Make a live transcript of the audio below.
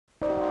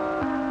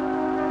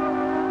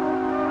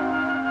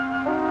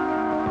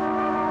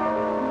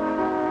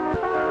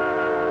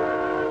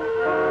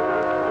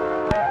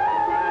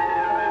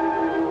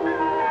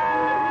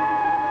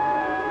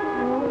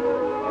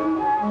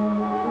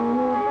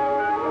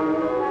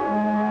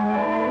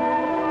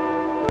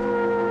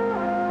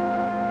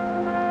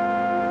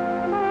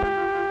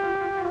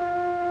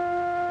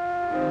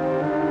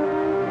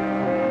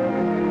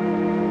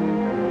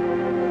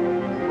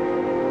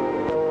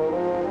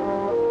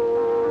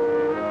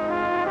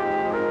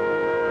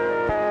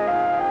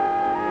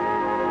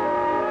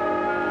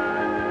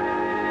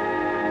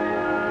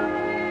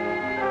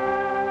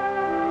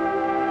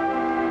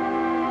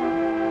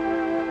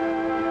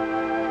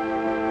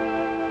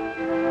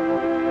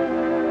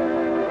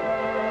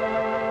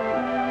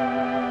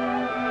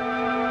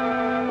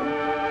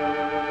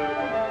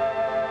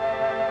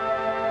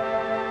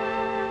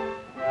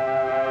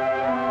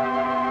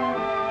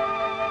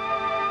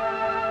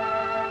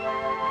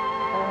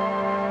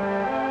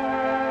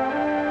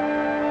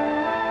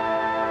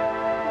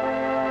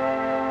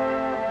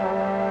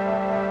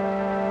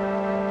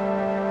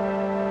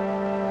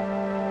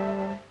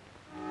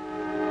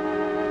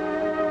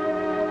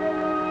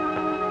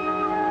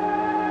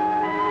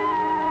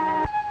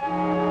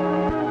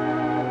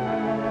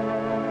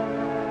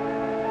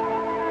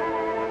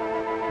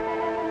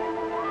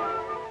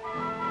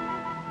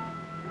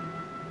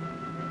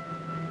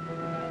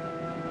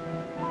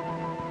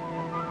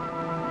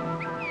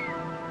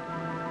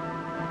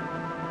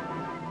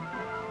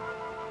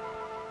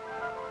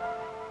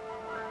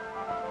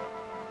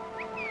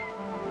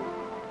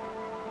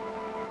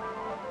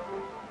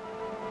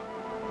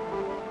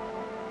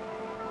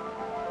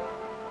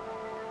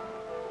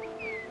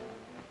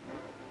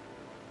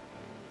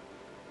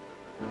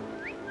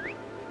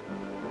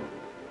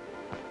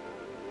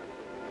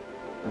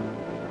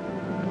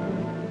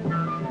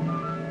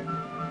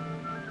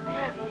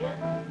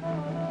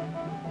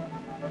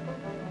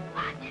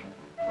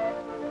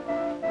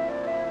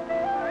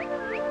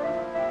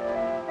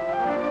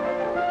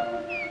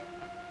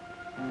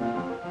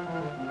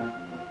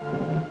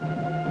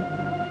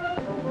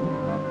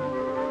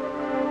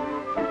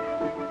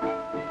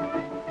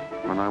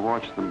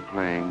watch them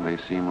playing, they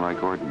seem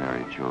like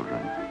ordinary children.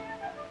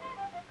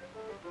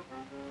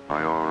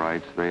 By all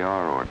rights, they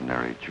are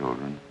ordinary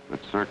children, but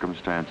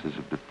circumstances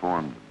have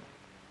deformed them.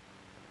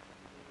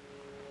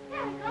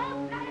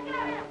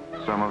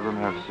 Some of them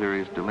have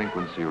serious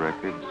delinquency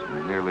records,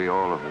 and nearly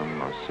all of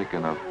them are sick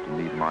enough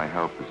to need my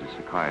help as a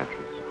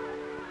psychiatrist.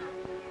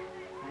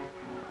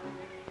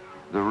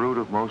 The root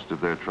of most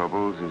of their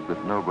troubles is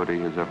that nobody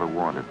has ever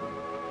wanted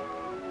them.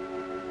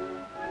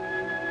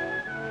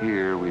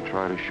 Here, we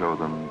try to show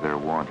them they're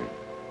wanted.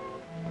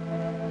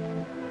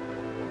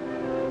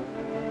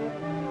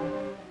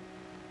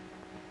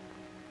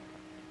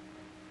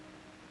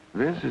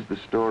 This is the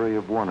story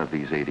of one of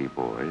these 80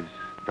 boys,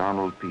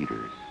 Donald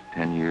Peters,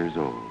 10 years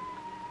old.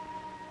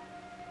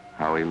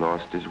 How he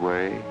lost his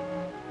way,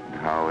 and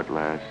how at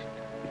last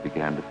he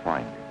began to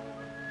find it.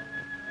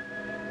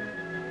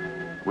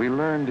 We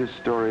learned his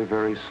story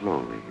very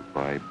slowly,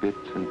 by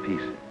bits and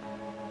pieces.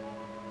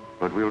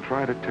 But we'll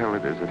try to tell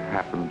it as it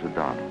happened to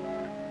Donald,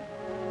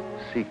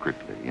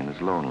 secretly in his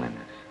loneliness,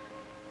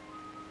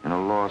 in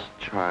a lost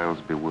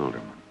child's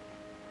bewilderment.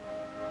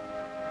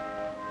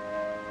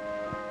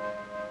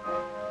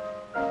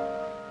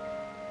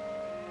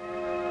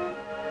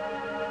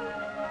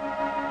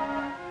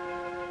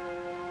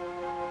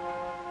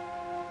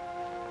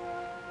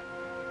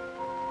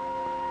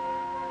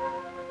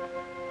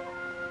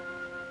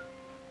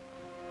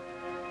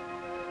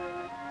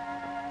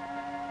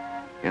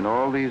 In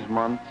all these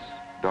months,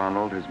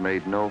 Donald has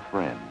made no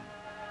friends.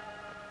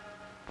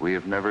 We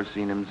have never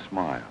seen him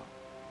smile.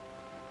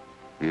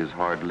 He has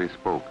hardly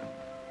spoken.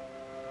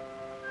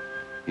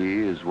 He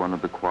is one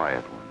of the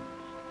quiet ones.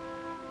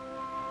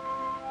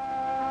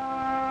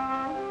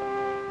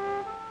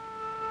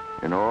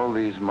 In all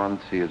these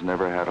months, he has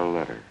never had a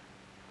letter.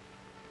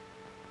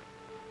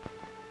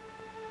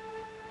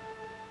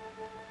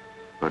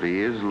 But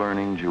he is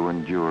learning to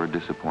endure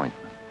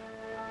disappointment.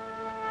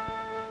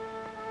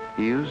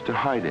 He used to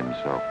hide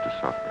himself to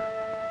suffer.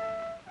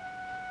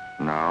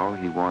 Now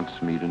he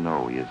wants me to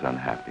know he is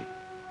unhappy.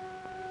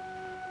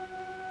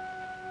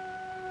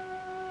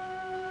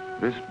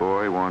 This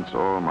boy wants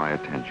all my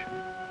attention.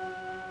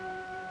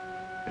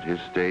 At his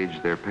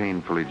stage, they're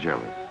painfully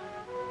jealous.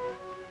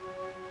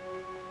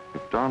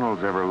 If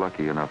Donald's ever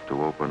lucky enough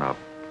to open up,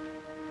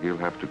 he'll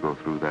have to go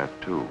through that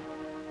too.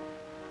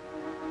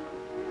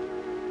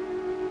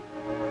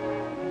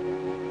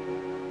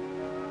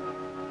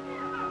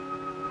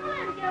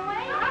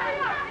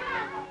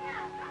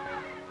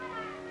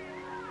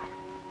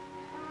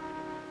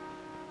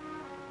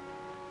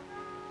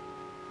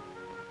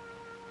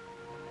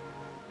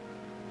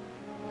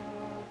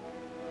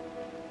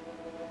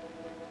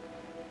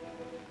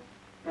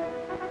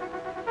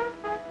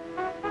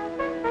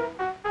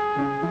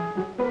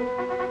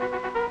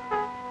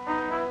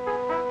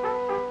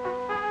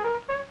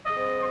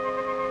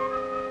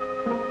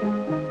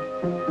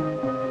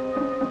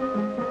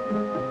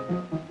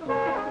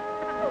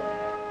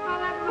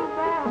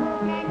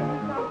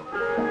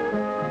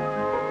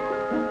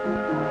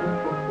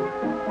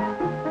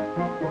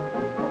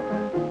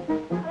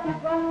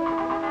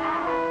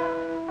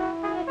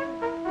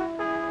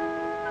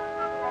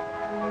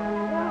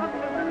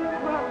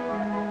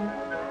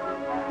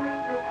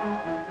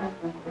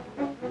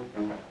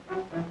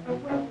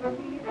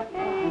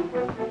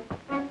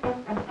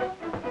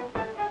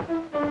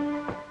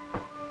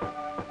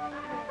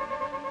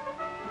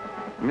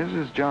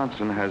 Mrs.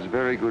 Johnson has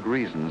very good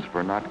reasons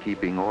for not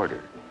keeping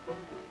order.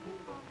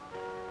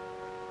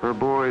 Her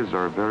boys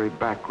are very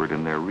backward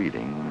in their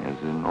reading,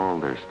 as in all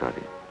their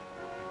studies.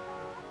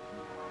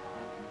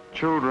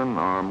 Children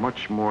are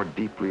much more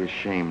deeply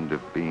ashamed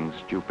of being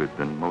stupid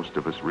than most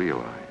of us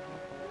realize.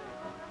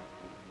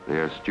 They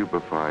are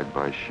stupefied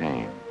by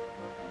shame.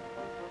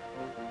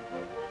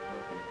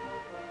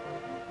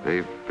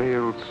 They've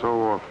failed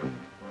so often,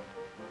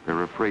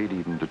 they're afraid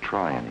even to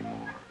try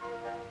anymore.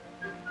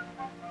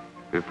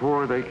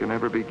 Before they can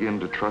ever begin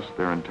to trust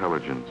their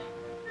intelligence,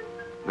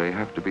 they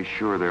have to be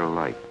sure they're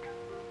liked,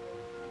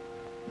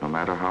 no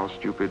matter how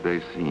stupid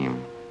they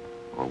seem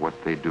or what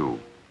they do.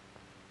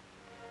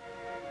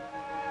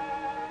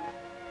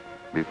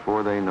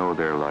 Before they know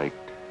they're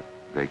liked,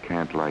 they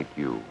can't like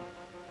you.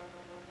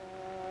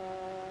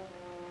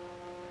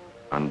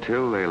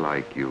 Until they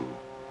like you,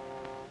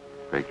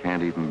 they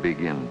can't even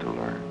begin to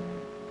learn.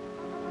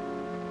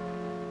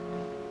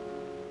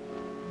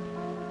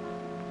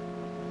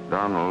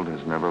 Donald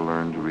has never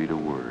learned to read a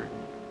word.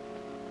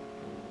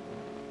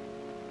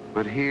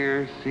 But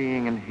here,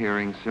 seeing and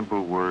hearing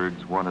simple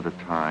words one at a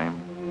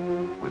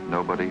time, with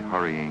nobody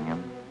hurrying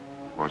him,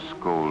 or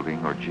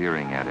scolding or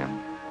jeering at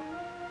him,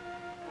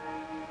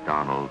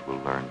 Donald will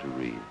learn to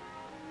read.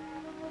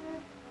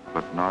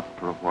 But not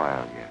for a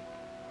while yet.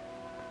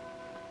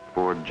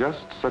 For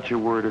just such a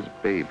word as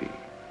baby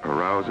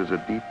arouses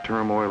a deep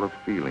turmoil of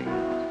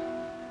feelings.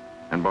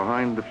 And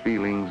behind the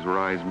feelings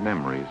rise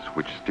memories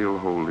which still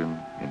hold him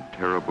in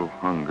terrible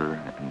hunger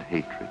and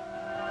hatred.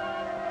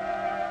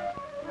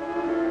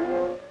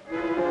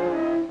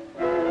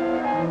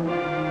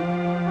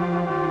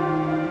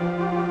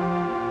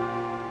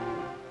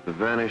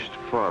 vanished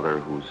father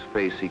whose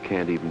face he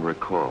can't even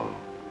recall.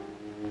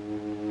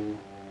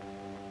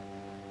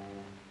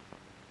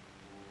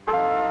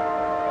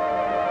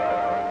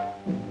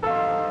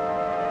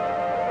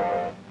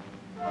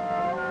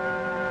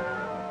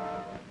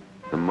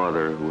 The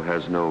mother who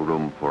has no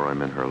room for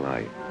him in her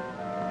life.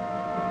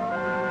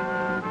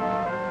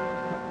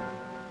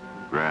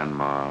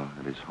 Grandma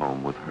at his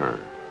home with her.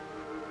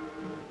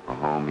 A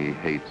home he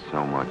hates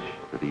so much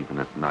that even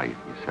at night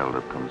he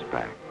seldom comes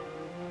back.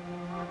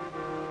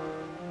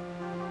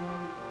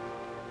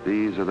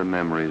 These are the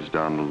memories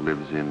Donald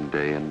lives in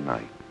day and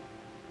night.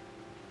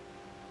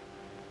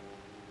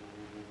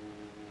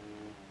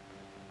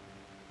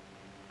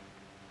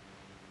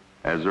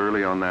 As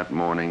early on that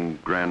morning,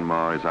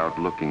 Grandma is out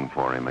looking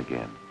for him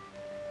again,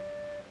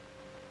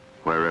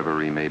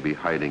 wherever he may be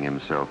hiding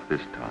himself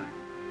this time.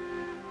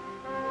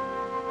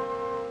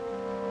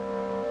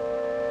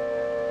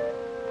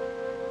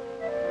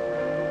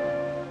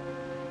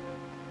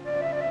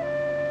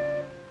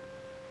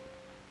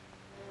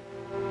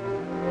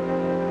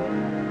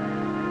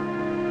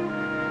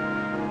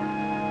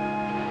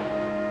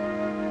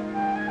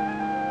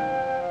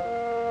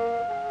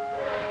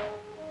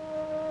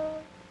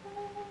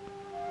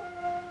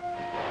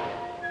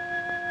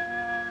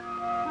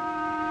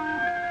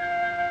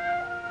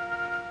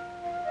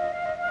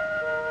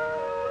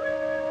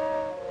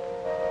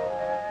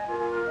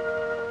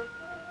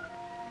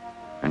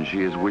 And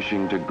she is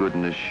wishing to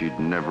goodness she'd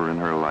never in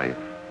her life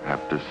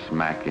have to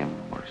smack him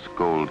or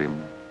scold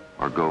him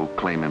or go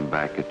claim him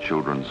back at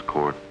children's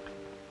court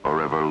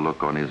or ever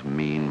look on his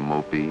mean,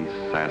 mopey,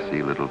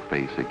 sassy little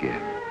face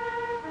again.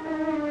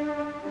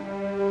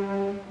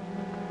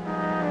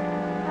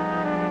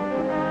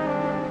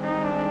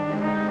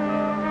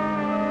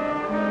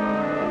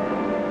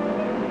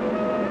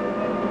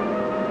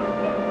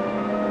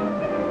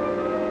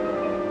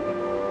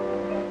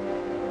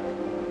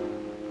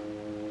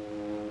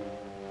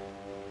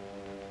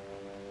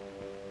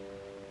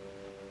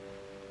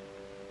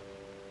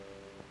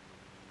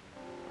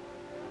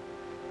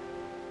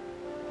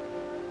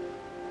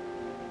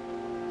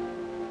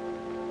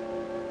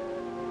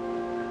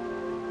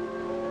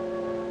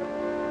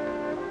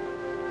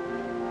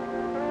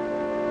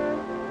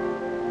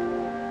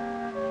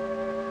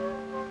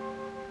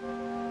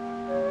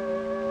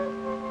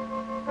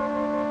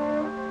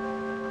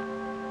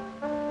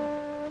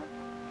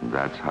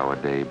 That's how a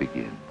day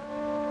begins.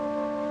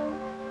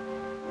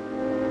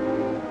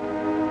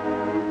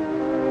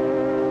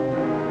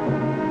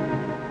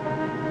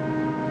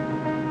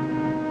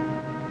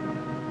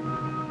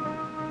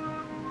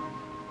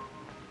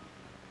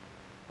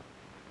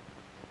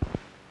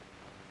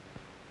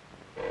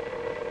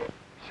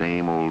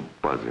 Same old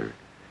buzzer.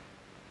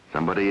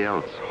 Somebody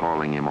else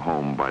hauling him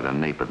home by the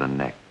nape of the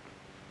neck.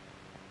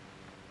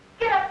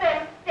 Get up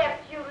them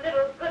steps, you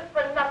little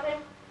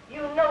good-for-nothing.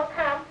 You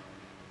no-count.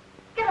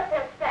 Get up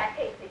them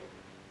staircases.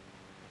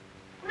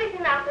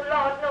 Sleeping out the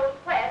Lord knows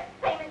where,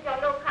 same as your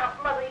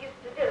no-count mother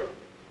used to do.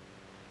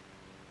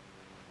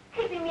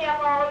 Keeping me up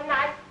all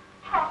night,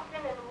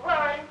 tossing and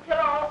worrying till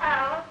all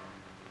hours.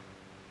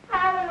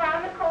 Prowling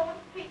around the cold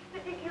streets to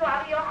dig you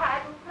out of your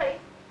hiding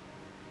place.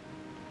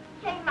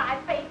 Shame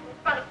my face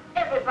in front of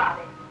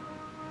everybody.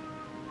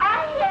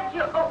 I heard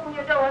you open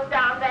your doors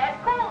down there.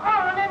 Go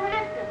on and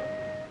listen.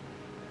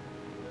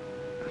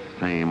 The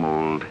same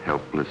old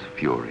helpless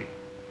fury.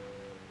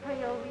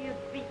 Pray over your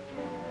features.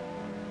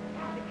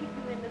 Try to keep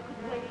you in the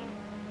good ways.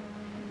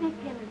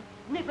 Sneaking and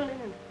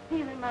sniveling and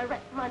stealing my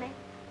rent money.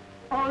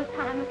 All the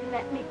time looking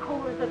at me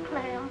cold as a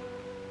clam.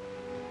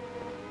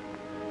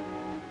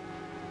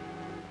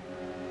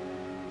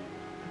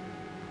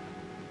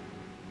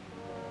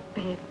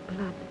 Bad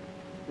blood,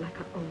 like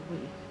I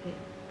always said.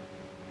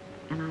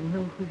 And I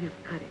know who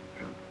you've got it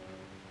from.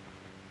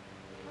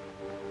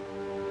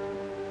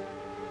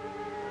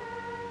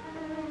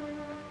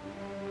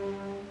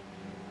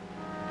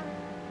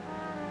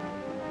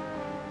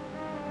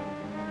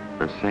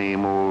 The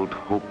same old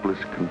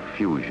hopeless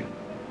confusion,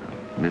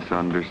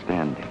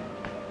 misunderstanding,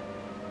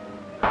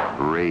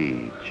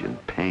 rage and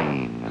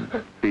pain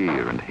and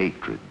fear and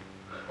hatred.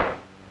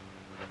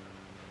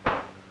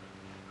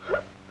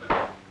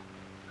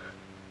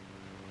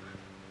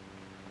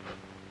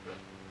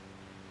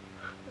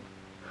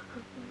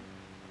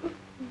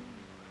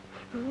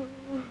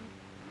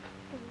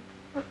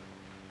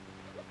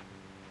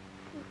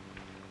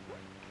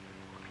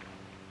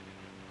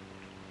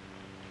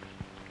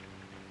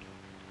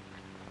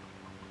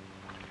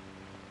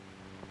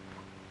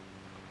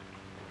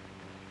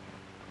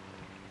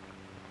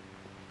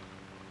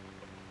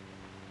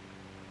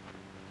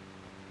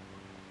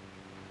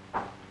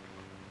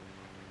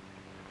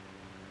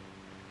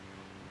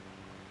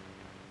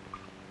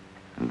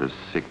 And the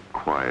sick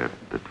quiet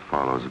that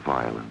follows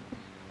violence.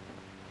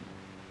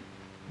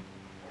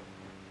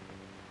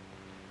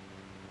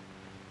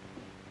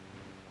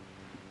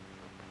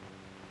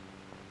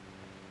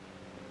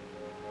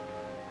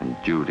 And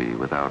duty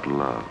without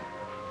love.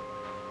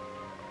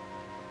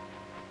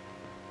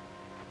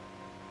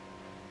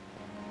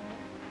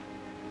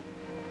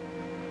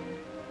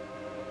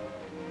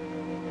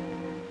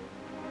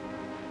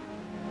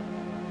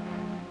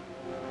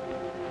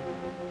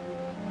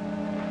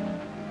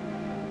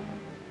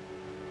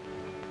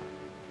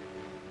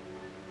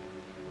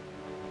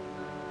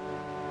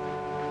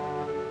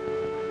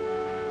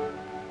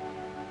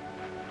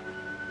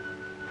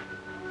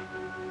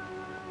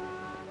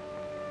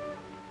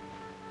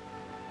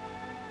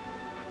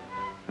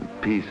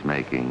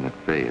 peacemaking that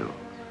fails.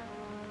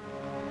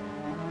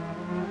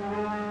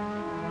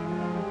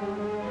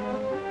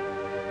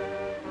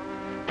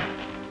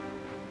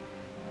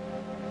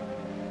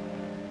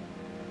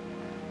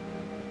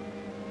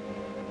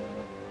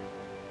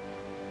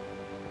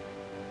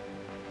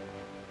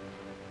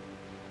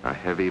 A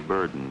heavy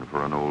burden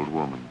for an old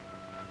woman.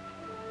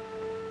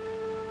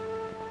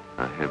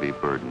 A heavy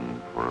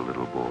burden for a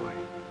little boy.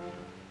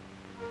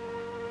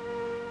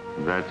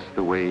 That's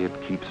the way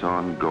it keeps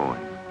on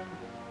going.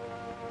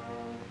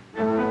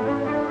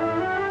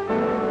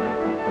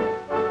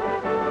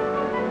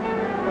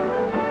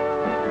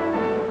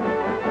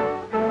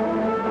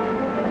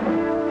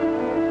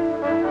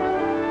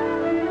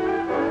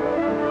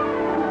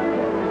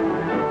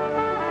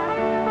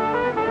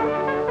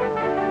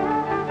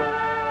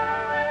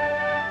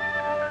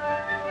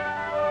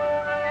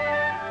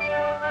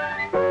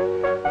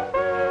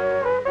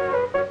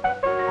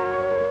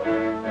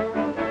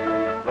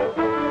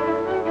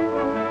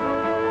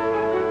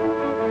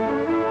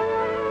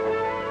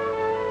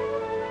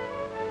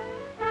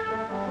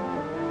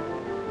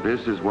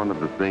 This is one of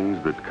the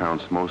things that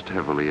counts most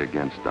heavily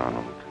against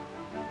Donald.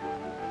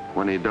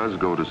 When he does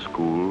go to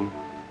school,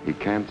 he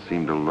can't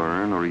seem to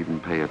learn or even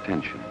pay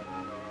attention.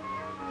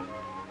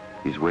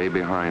 He's way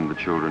behind the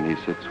children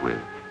he sits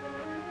with.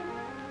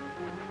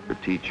 The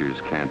teachers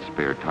can't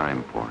spare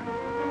time for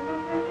him.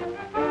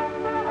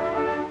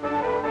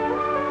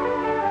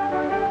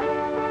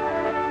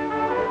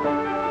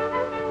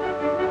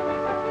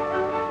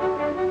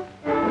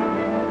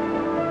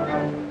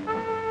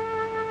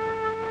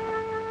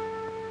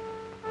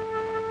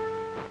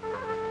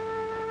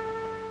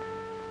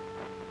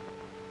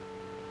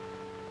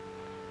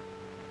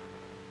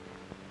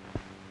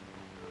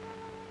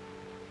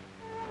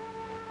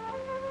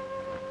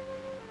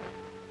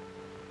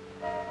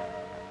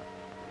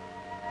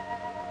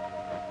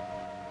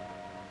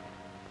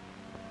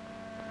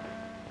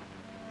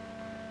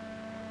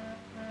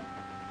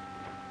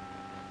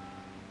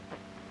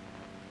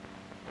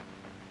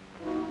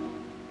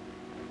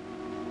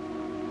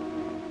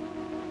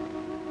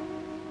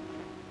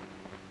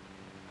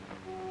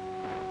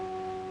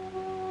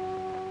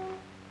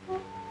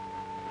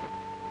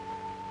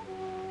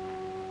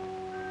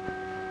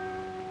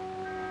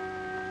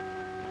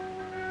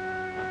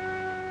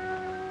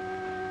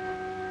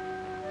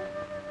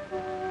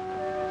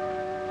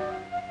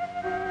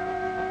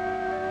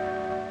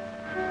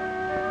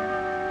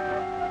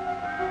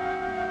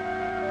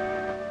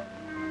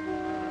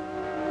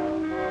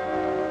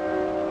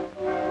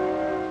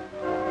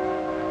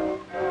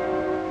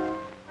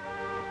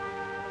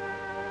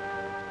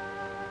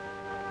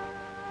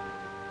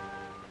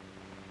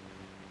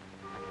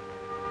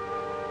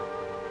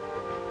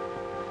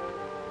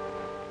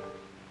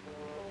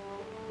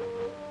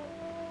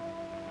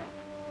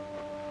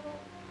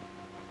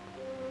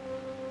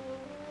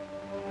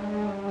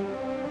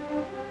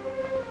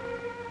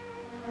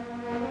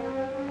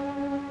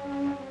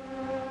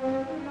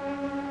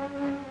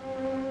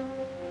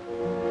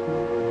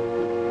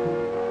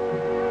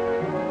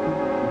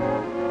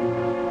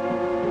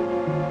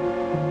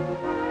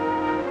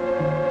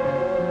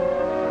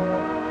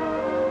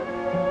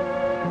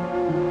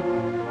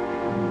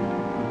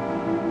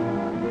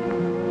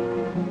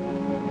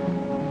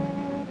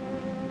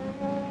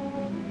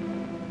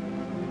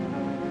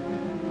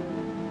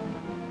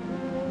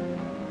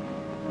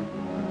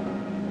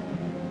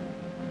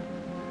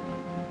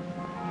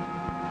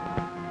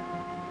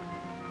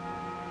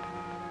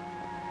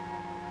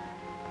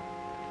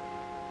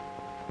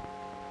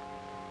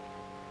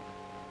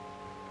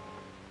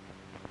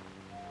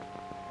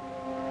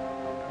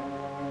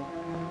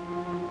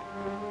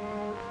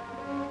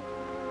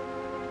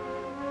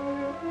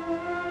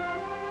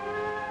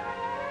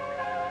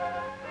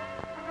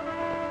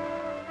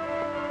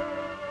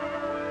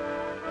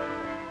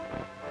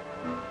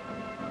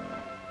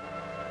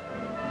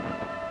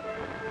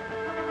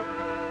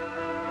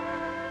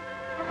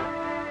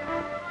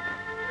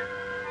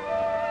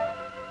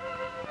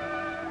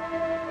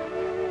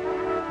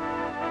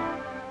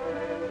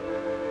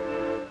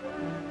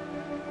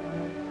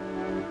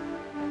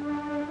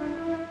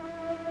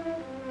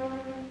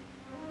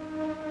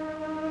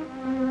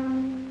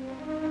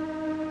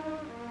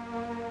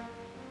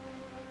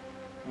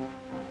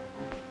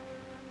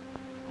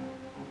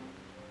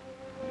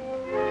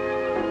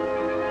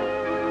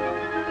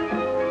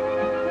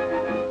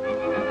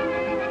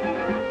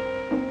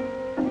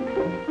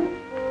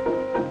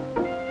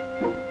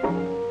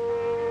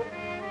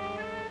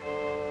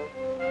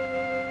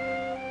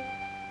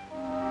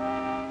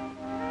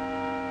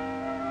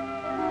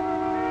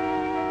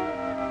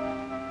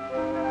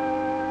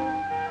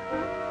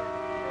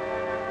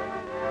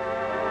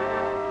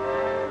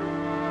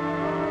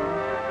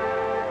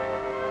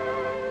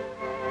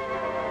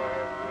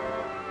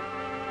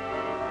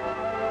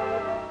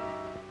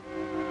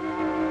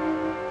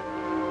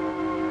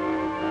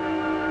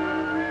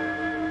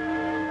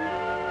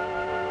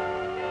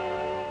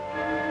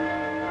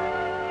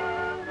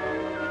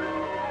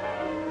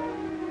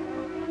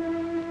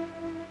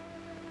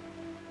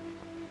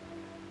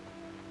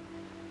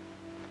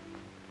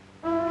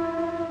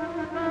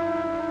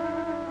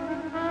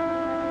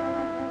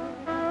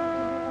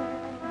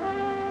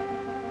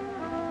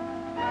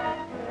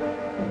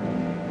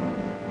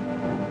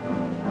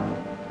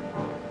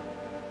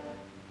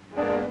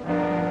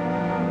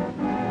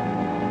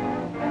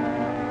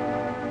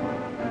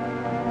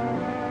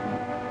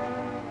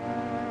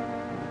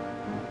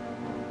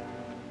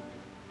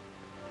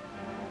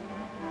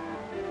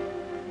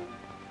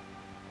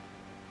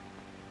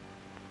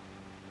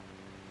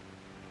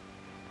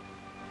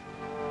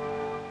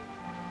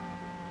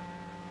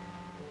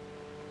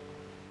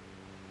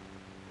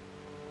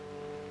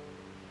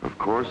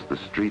 course, the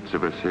streets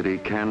of a city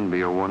can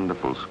be a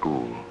wonderful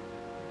school.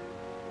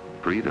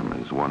 Freedom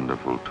is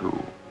wonderful,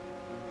 too.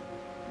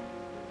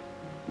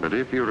 But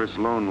if you're as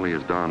lonely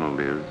as Donald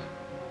is,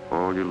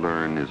 all you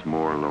learn is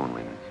more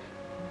loneliness.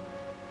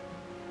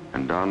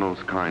 And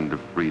Donald's kind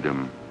of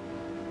freedom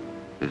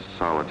is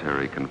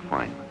solitary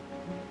confinement.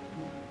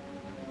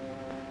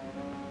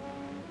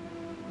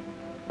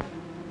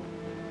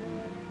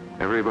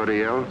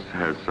 Everybody else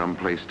has some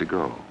place to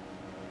go,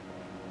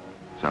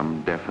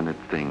 some definite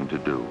thing to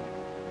do.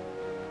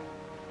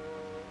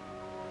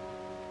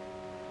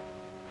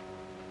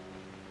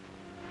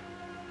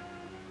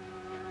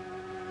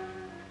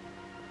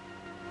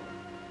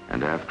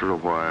 And after a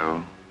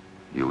while,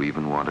 you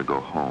even want to go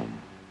home.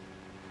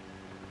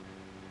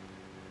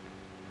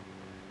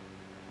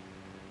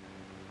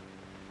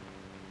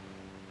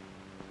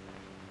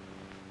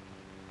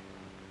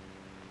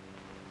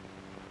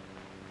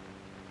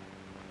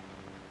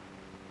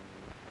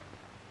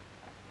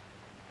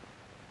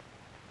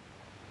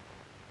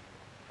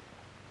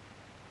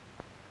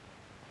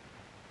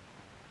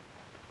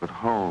 But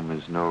home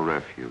is no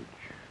refuge.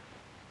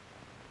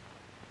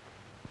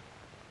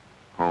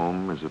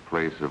 Home is a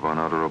place of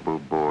unutterable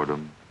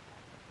boredom,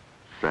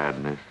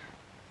 sadness,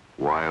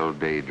 wild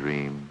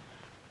daydreams,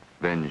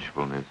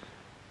 vengefulness,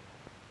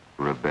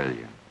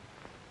 rebellion.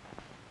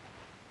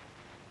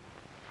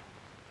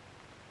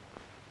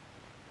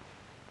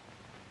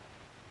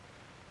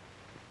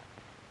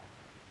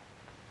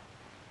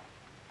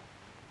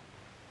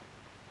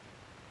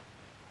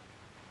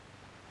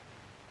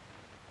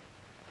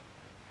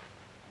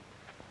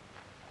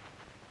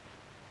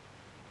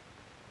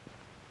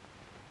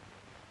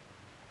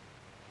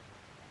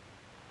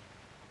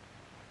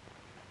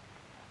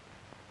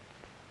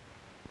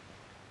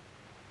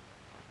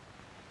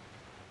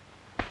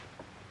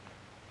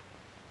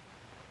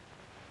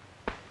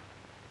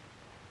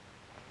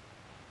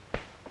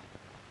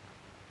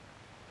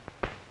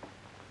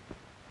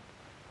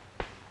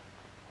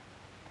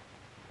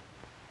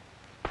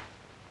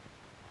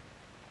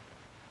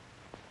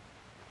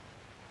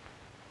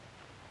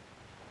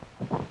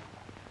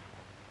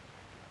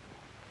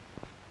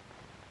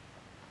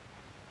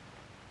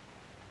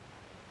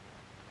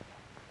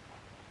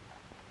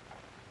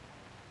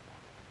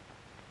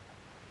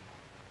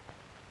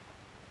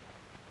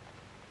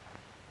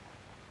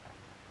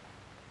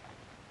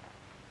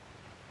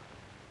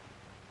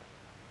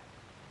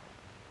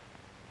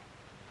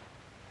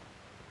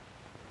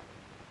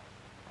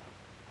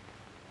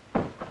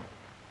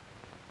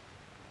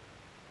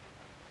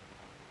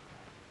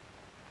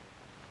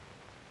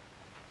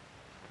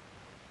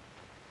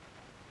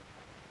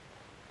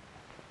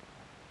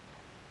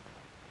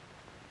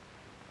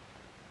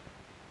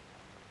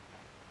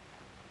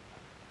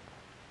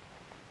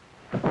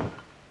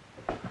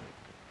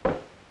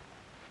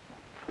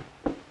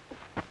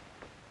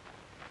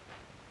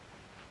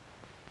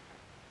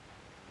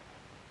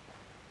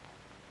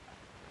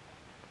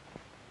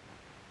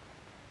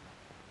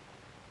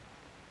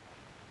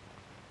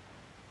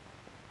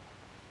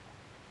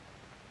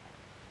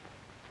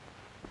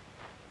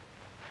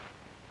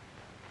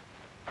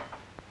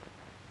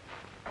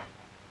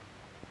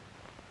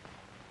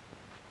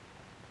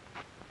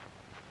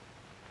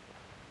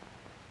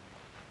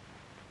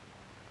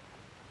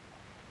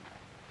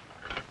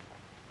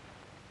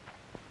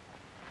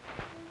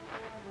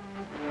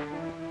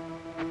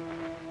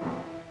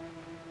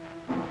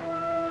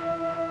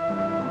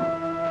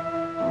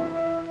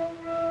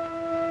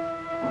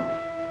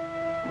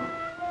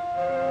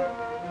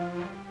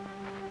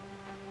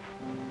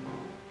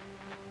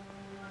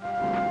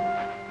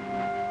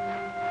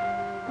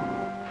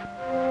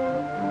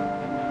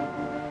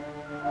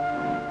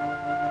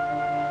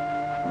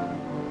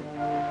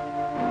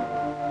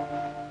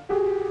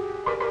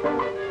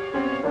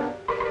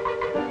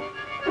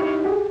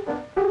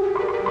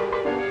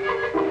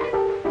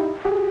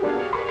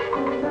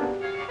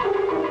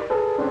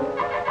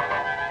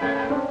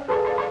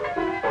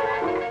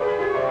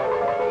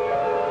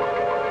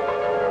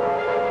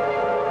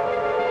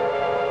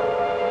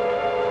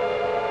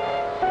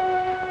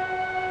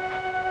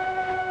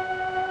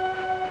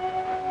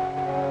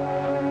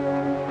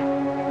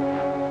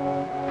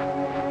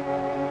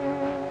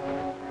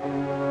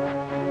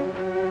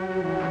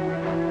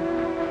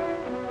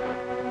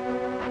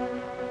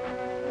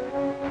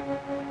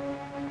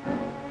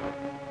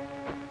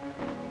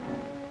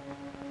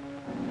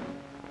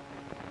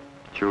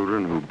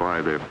 Children who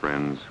buy their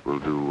friends will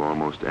do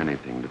almost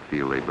anything to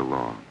feel they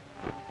belong.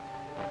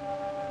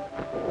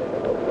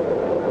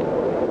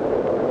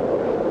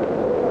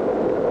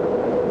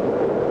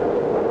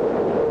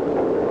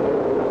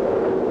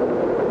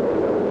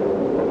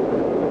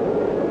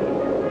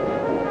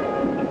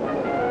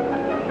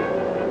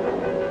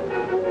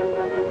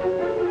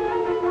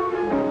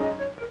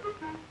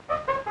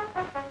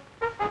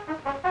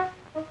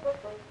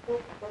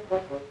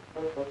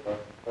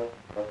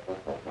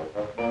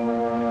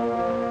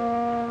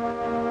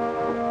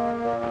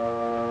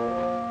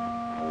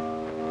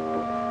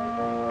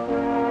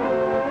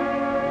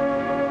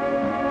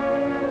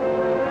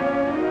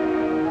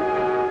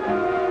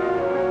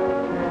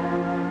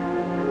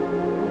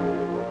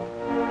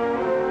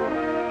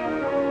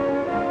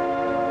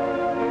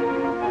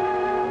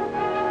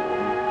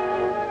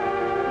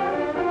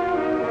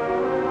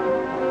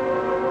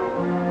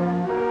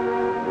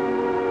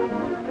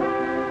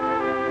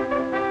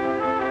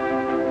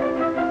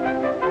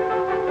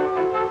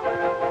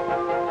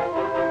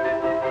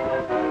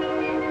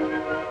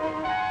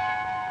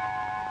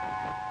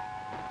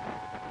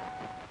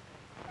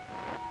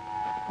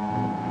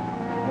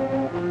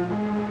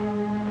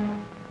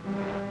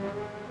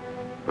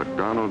 But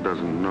Donald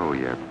doesn't know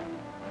yet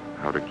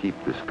how to keep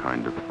this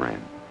kind of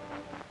friend.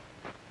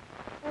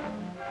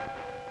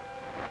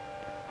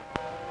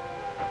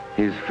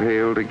 He's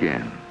failed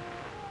again.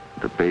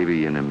 The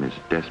baby in him is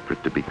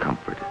desperate to be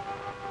comforted.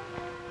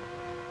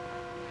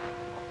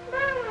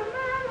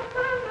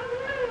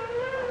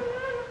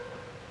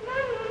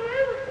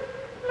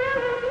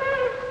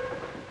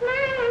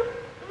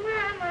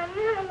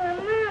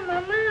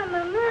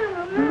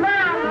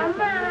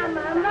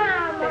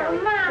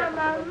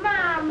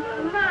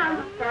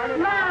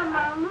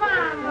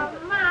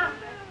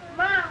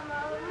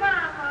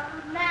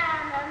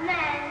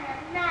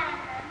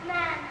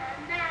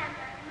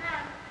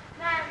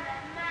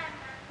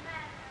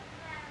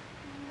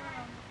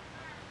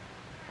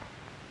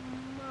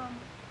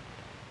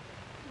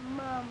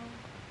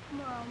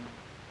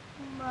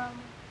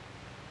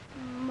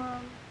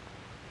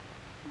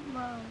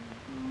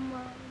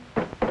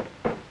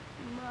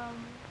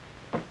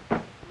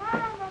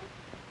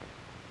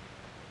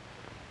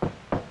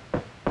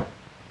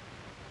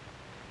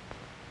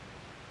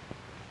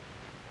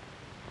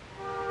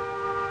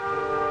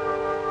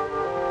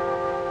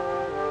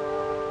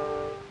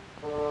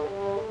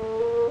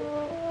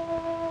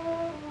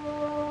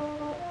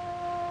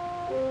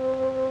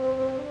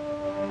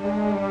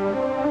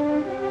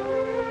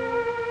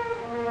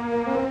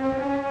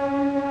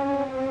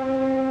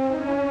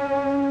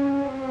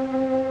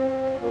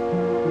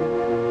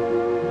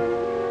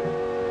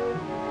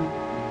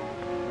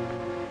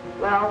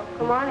 Well,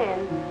 come on in.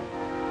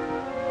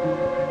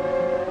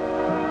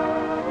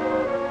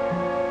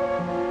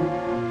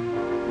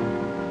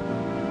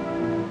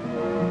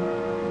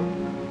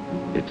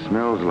 It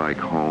smells like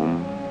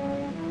home,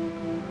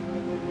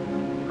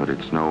 but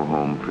it's no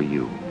home for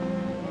you.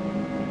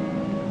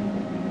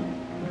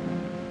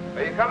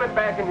 Are you coming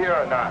back in here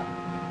or not?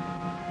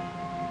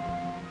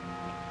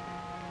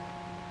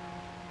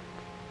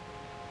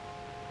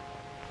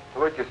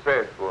 What you say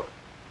it for?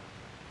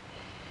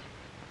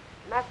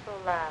 Not so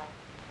loud.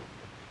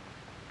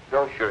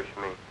 Don't shush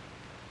me. You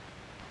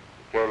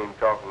can't even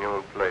talk in your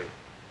own place.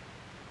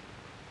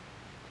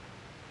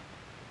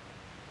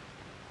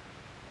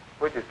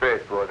 What you say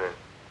it for then?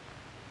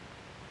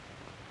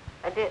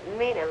 I didn't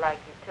mean it like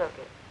you took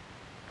it.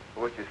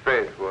 What you say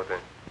it for then?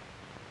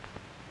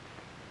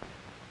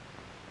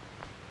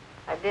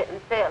 I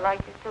didn't say it like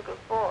you took it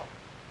for.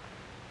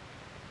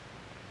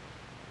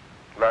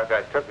 Like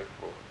I took it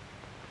for.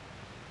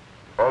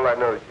 All I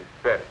know is you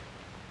said it.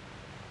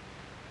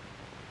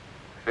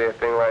 Say a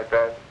thing like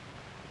that,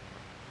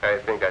 how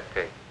you think I'd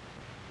take it?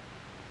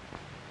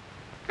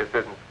 This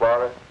isn't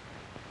swallowed?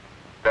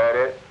 That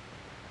it?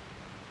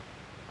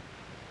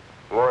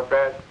 You want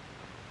that?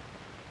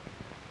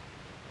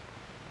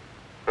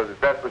 Because if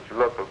that's what you're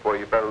looking for,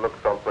 you better look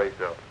someplace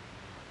else.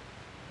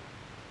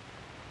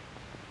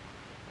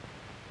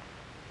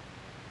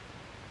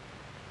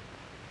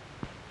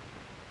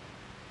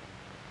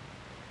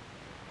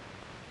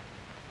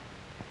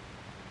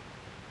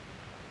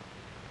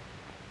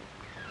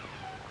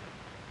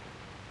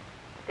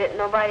 Didn't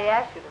nobody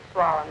ask you to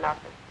swallow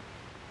nothing.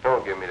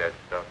 Don't give me that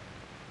stuff.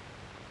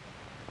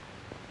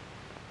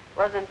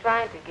 Wasn't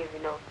trying to give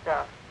you no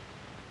stuff.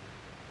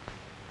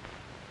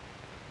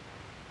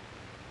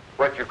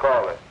 What you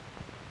call it?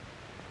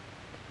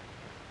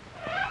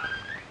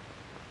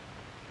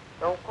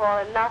 Don't call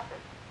it nothing.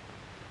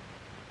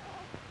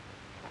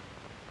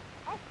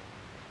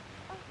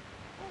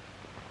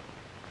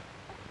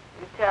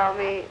 You tell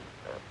me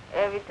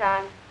every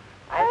time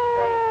I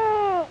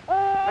say...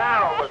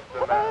 Now, what's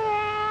the matter?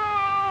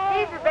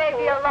 Leave the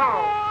baby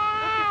alone.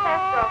 What you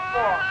test her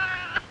for?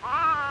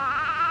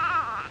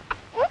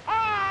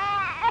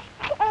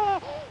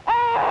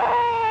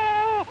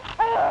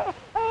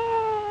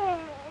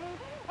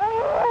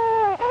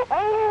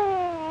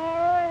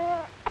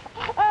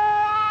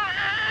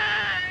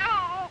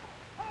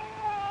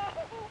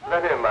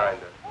 Let him mind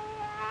her.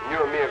 And you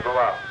and me will go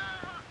out.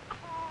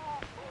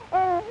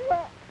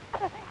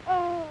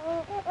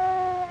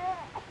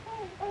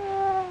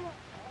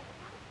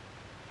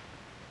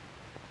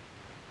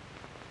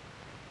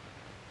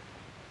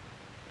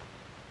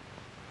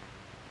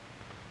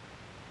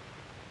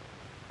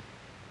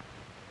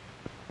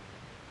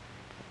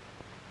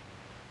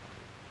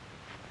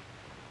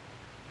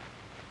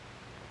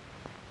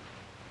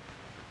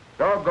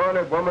 Doggone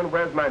it, woman,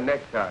 where's my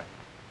necktie?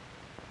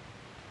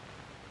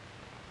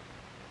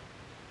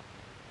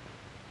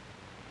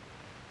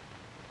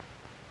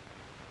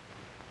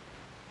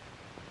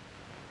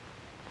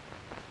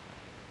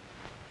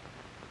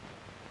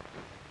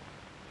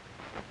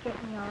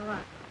 Get me all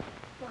right.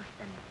 What's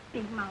that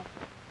big mouth?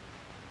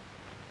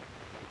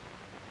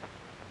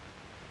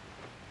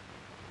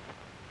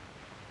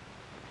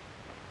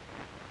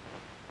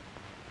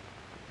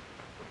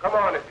 Come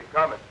on if you're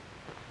coming.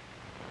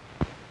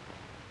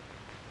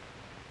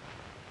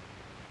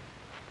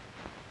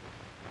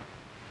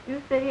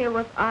 You sit here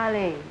with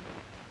Arlene.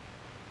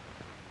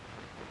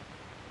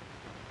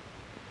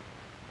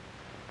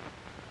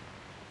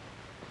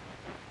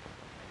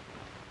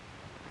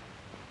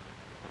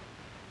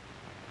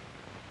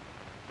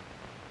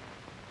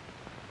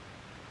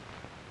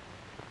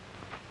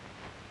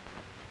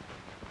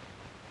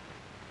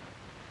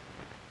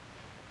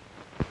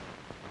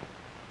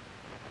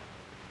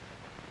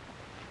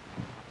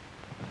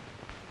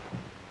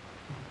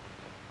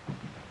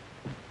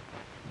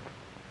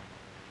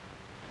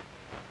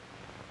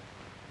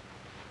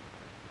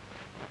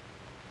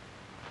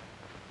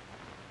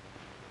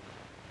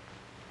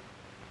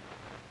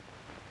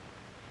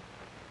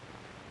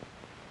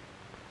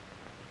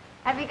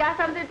 Have you got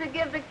something to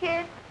give the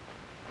kids?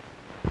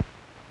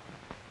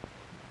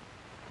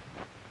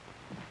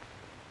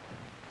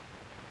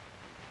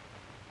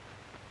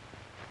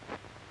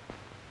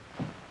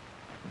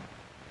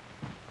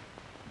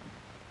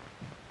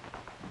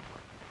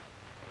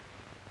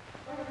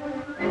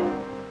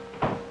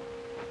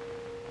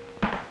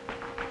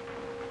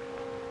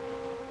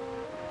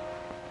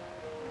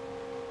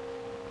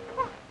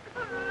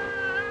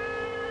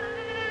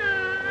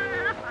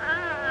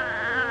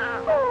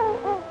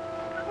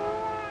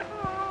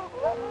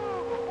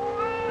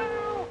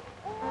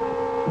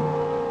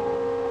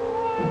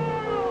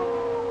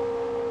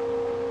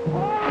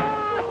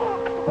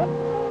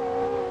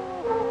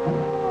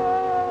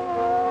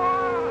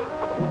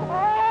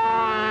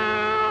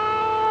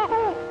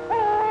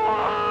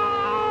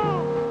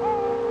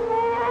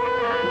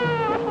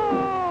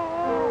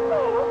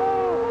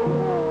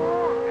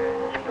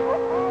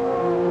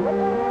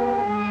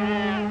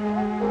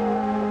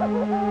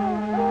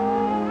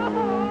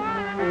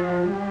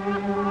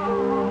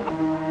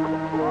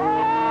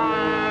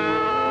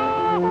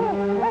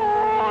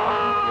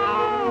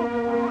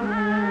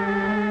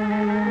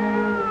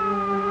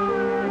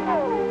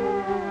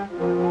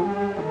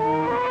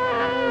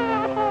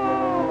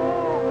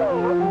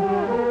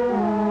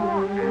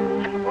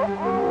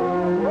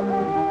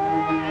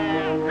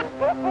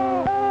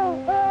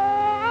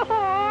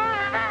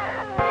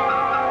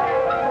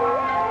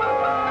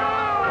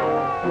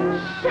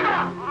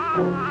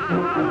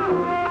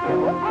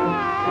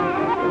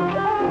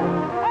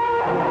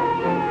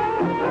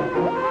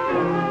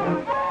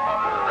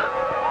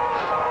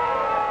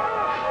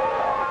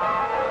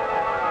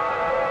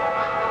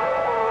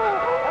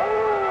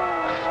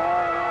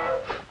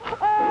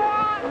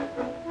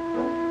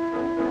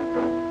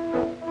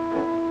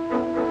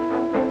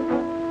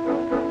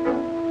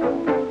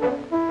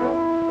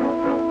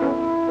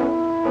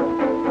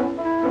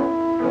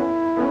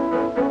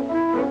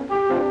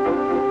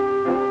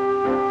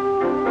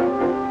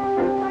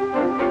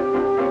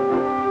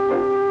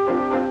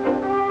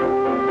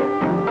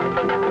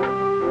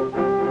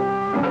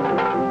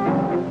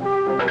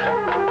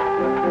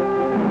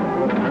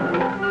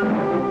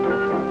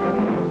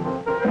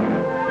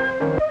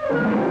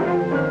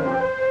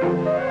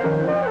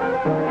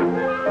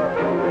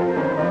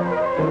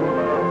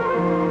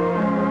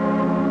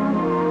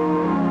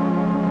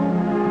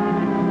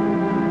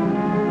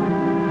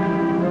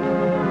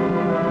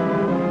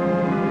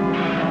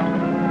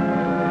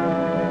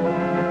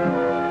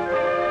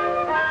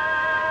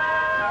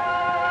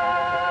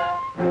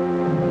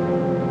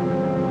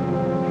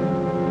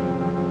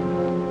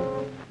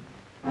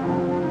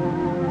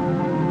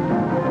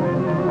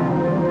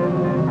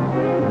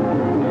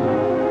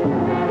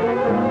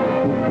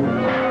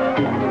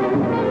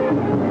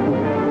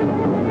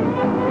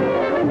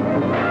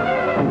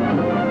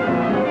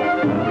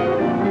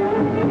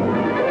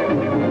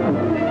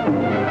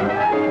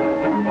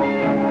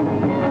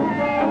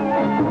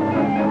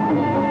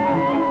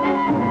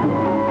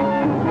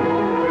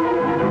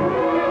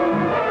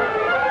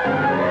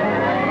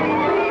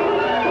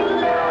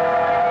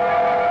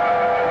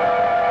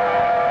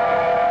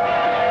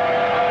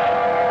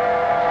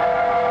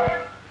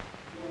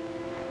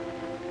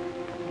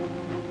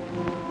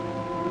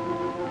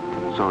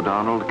 So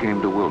Donald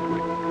came to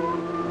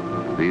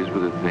Wiltwyck. These were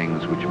the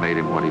things which made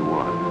him what he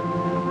was.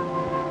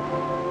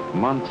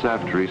 Months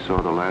after he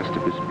saw the last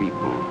of his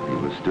people, he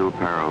was still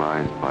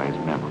paralyzed by his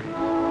memories.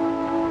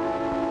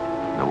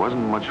 There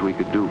wasn't much we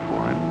could do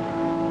for him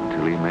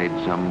until he made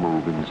some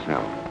move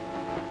himself.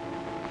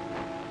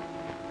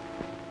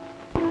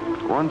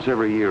 Once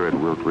every year at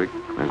Wiltwyck,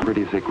 there's a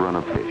pretty thick run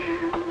of fish.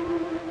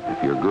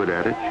 If you're good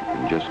at it, you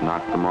can just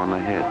knock them on the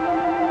head.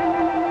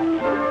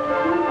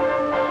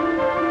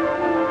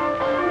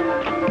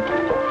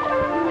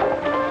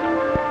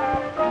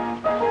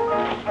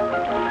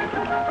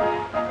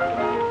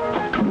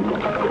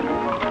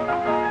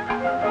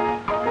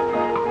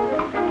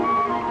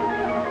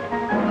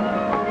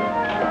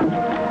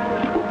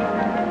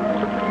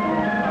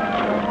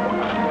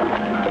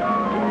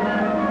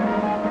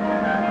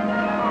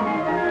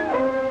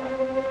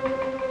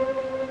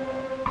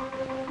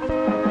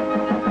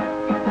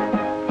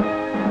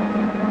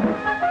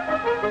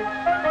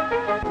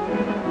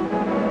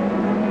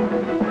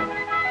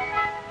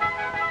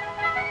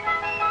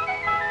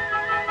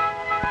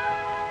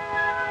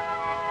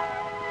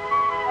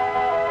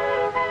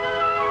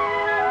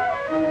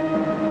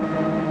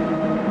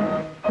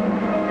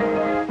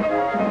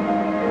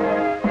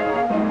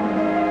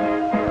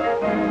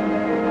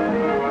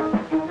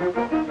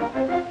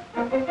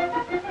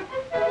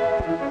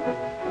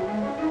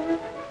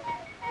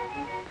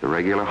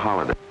 Regular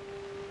holiday.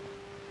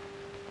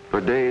 For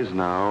days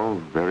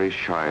now, very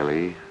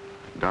shyly,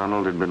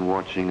 Donald had been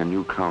watching a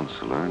new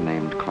counselor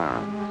named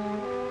Clarence.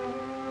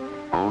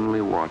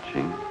 Only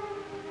watching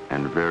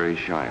and very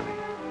shyly.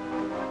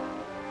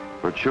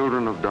 For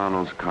children of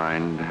Donald's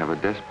kind have a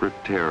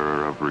desperate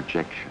terror of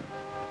rejection.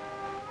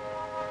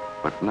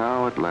 But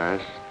now at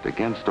last,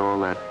 against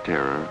all that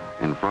terror,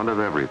 in front of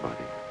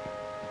everybody,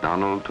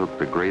 Donald took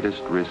the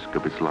greatest risk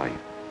of his life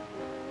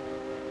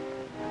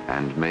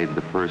and made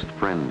the first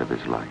friend of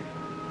his life.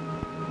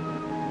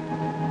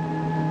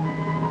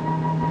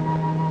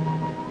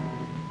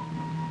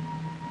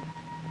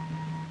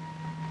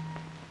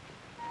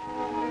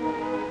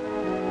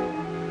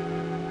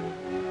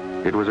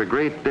 It was a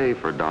great day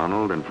for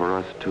Donald and for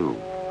us too.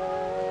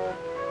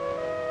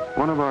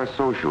 One of our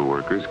social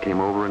workers came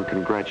over and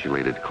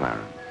congratulated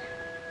Clarence.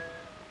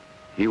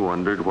 He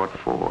wondered what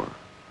for.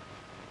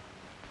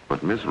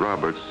 But Miss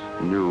Roberts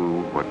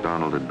knew what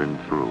Donald had been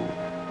through.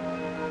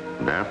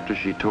 And after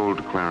she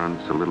told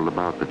Clarence a little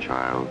about the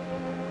child,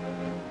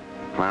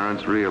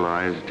 Clarence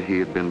realized he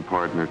had been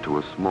partner to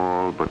a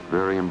small but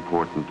very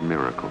important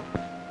miracle.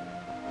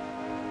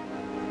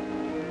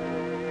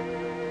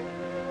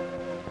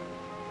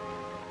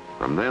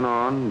 From then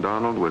on,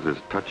 Donald was as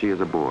touchy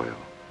as a boil.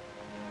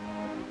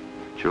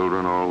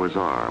 Children always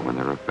are when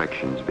their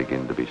affections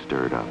begin to be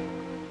stirred up.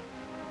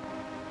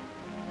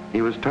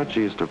 He was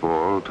touchiest of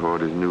all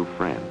toward his new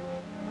friend.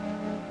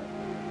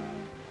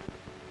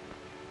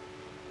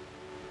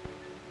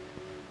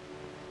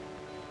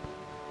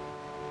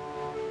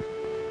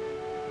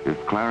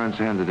 If Clarence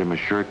handed him a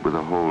shirt with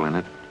a hole in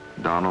it,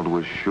 Donald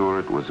was sure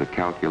it was a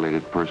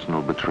calculated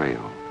personal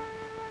betrayal.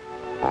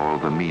 All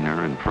the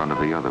meaner in front of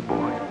the other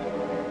boy.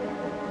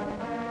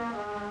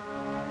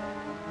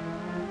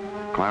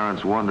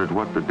 Clarence wondered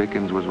what the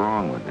dickens was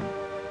wrong with him.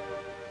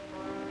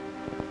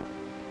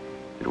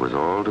 It was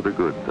all to the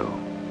good, though.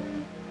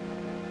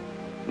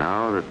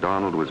 Now that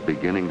Donald was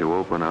beginning to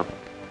open up,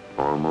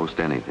 almost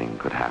anything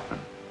could happen.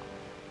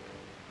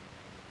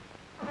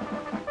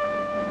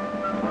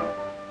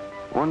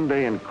 One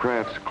day in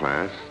crafts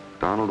class,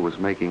 Donald was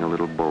making a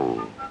little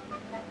bowl.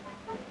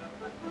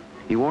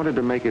 He wanted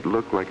to make it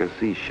look like a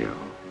seashell.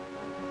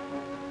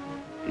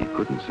 He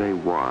couldn't say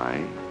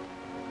why.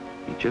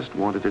 He just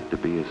wanted it to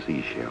be a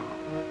seashell.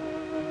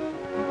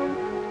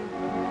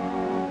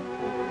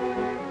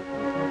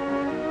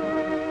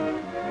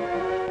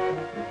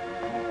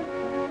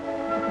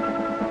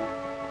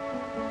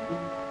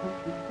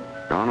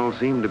 Donald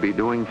seemed to be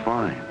doing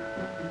fine.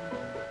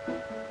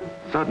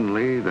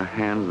 Suddenly, the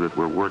hands that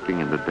were working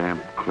in the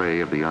damp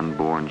clay of the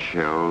unborn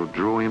shell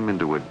drew him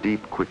into a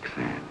deep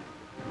quicksand.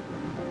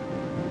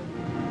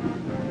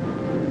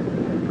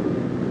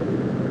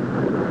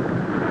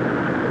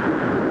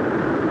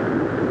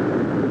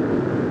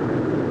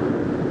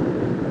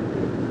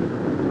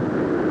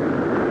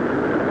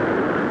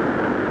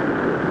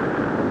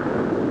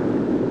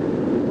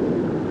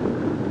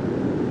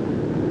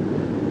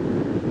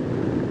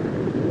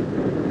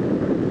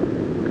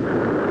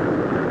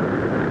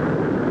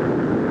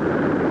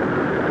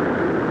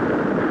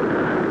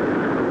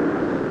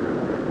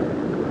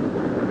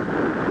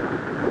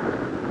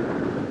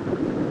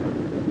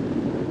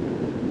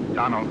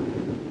 Donald.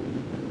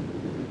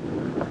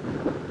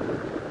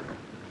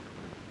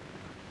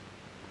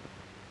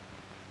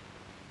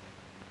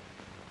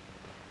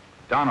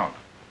 Donald.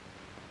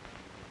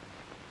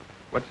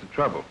 What's the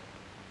trouble?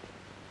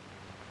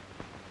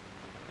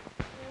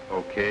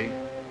 Okay.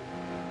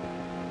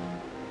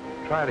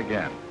 Try it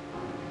again.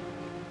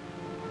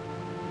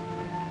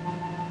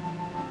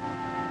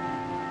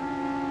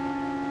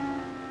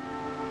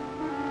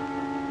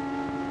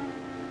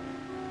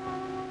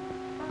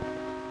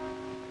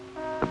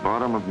 The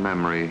bottom of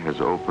memory has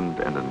opened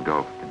and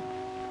engulfed him.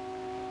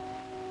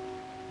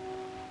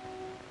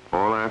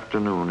 All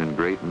afternoon, in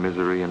great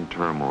misery and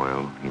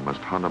turmoil, he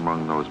must hunt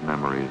among those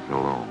memories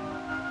alone.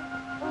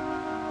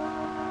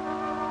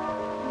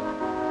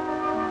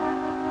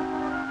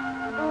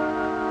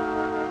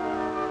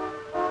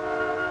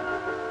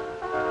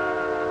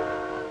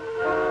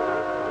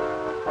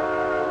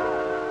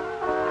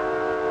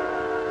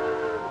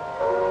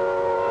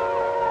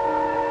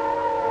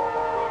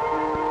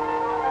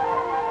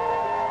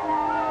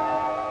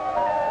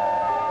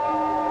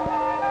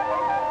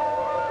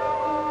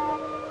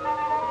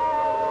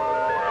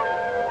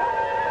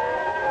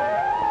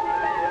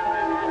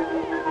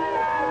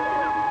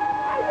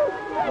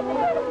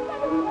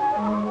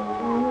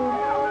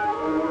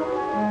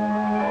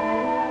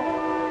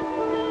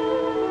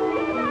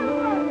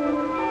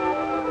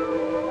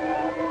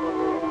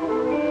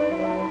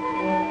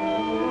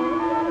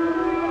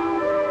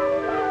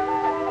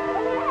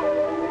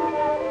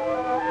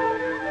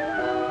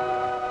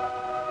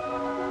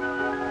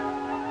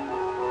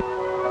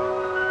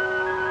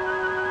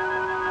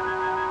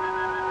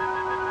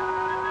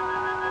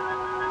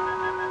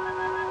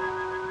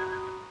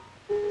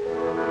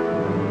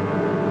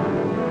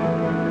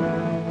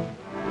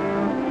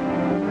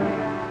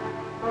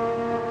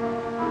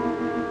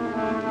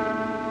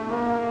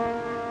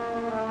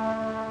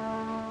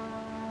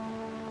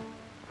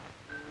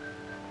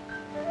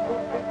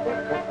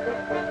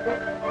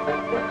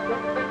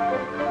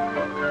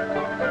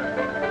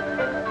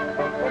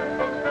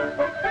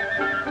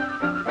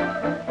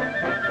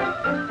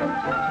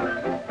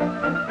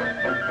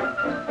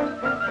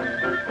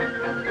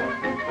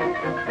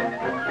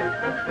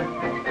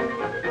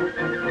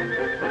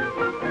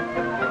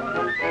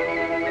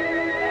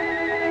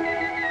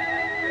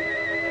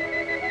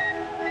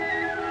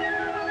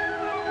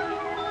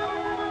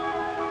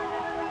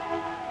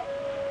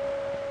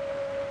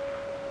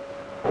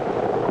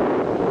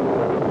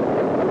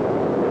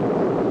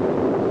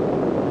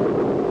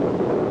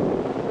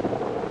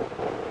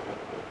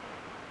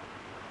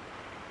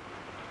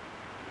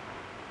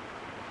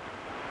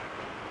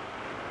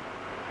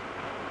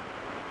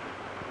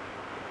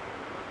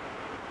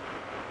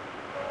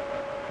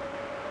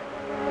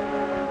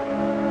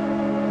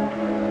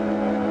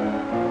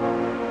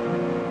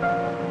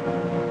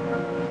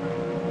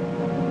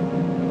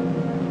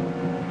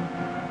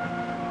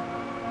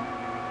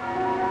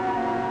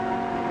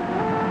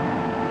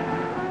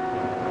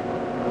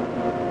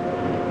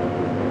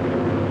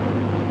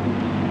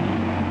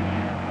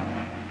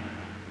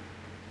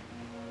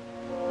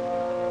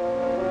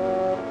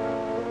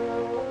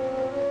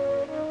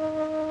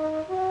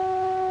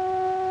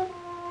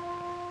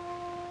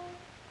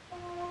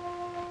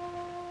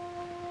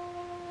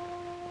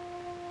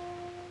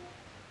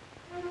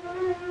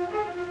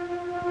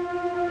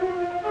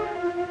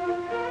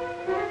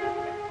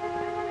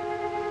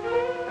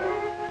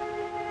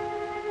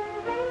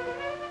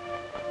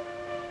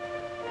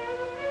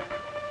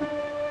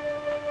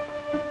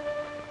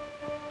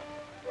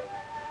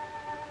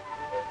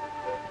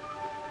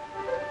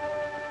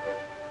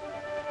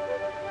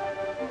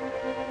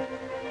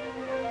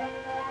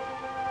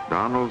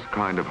 Donald's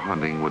kind of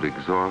hunting would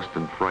exhaust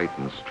and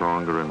frighten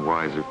stronger and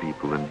wiser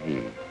people than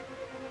he.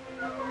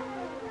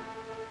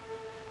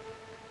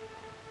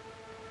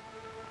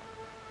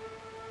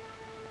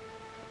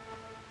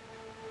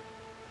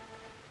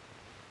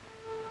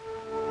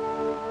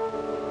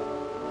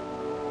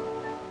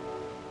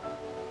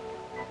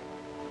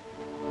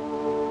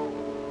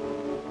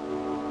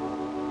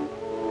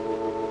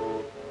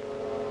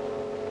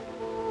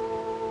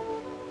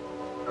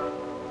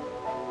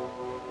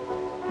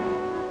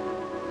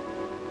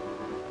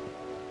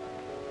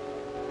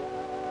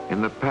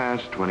 In the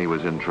past, when he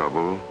was in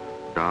trouble,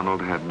 Donald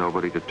had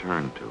nobody to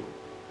turn to.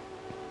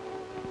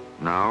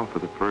 Now, for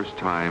the first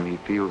time, he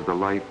feels the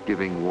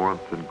life-giving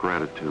warmth and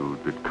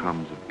gratitude that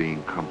comes of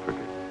being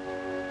comforted.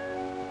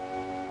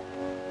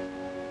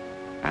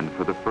 And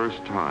for the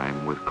first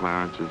time, with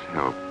Clarence's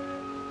help,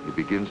 he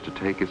begins to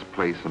take his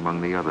place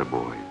among the other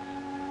boys.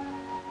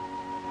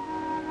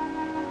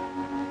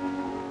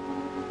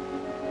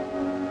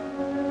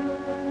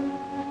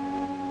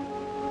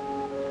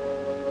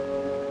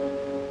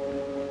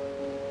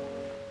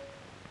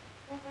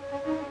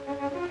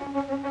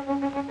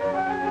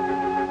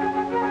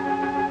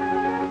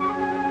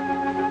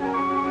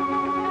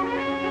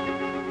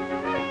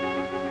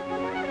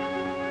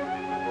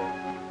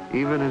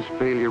 Even his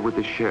failure with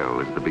the shell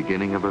is the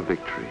beginning of a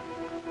victory.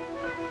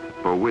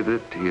 For with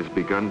it, he has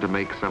begun to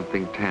make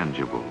something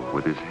tangible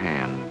with his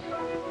hands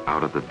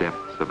out of the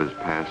depths of his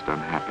past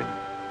unhappiness.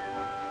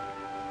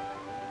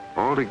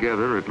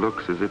 Altogether, it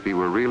looks as if he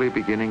were really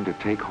beginning to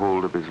take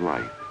hold of his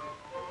life.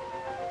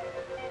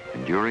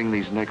 And during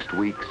these next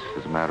weeks,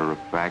 as a matter of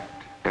fact,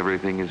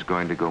 everything is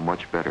going to go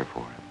much better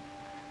for him.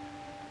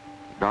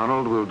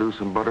 Donald will do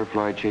some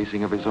butterfly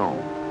chasing of his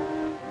own.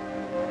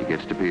 He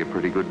gets to be a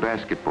pretty good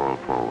basketball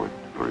forward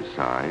for his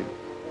size.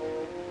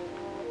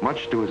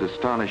 Much to his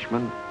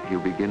astonishment, he'll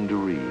begin to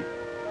read.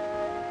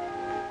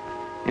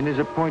 In his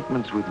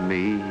appointments with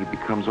me, he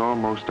becomes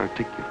almost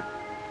articulate.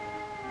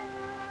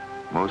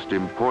 Most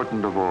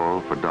important of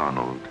all for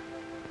Donald,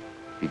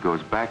 he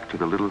goes back to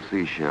the little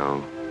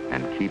seashell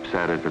and keeps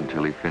at it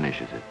until he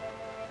finishes it.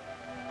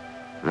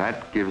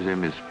 That gives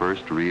him his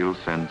first real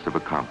sense of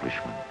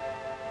accomplishment.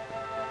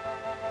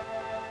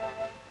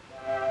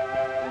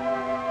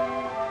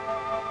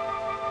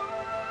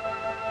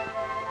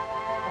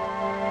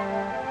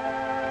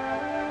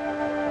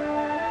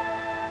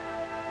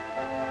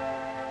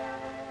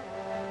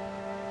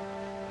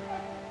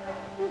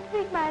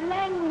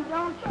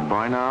 And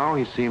by now,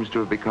 he seems to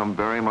have become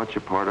very much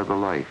a part of the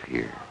life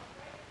here.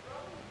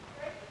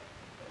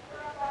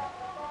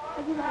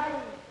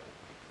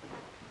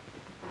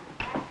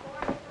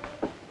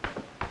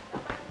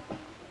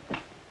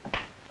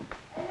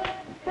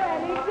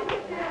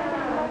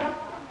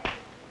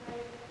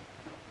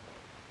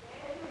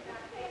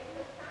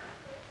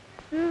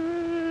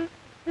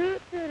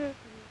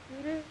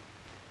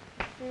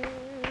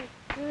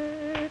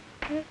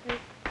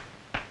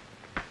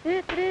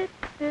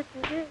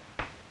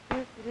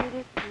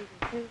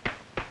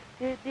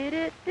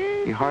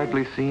 He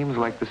hardly seems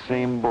like the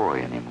same boy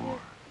anymore.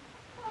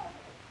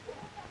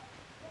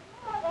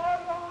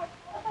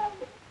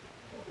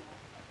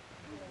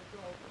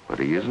 But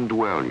he isn't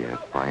well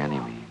yet by any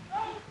means.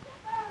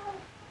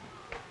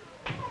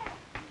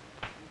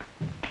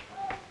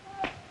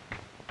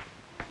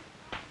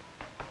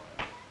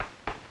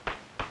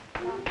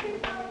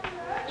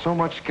 So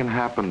much can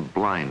happen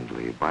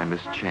blindly by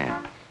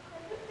mischance.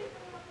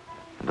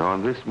 And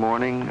on this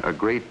morning, a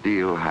great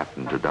deal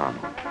happened to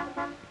Donald.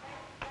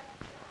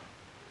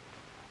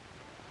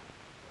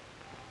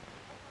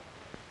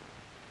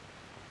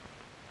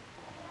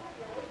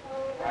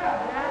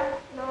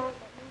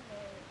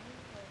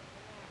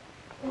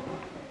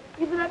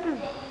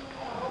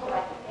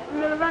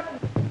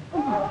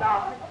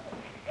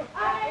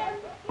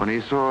 When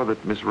he saw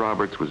that Miss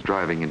Roberts was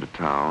driving into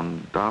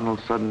town, Donald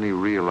suddenly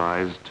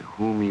realized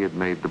whom he had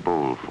made the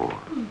bowl for.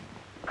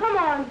 Come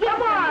on, give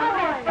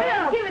on.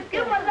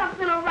 Give us up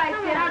to the right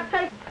there. I'll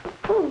take.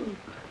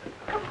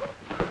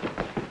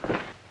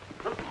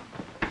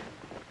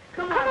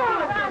 Come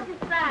on, round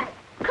this side.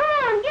 Come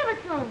on, give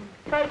it to him.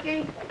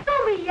 Turkey.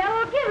 Don't be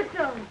yellow. Give it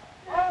to him.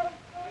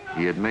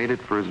 He had made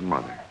it for his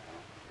mother,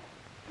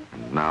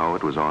 and now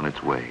it was on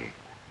its way.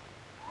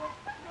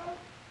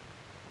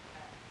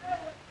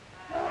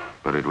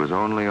 But it was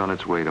only on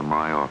its way to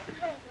my office.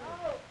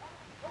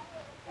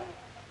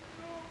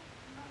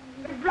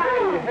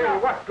 Hey,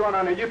 what's going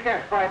on here? You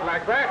can't fight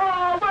like that.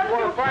 Oh, you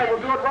want to fight, we'll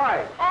do it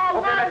right. Oh,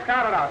 okay, let's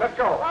count it out. Let's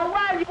go. Oh,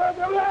 why you...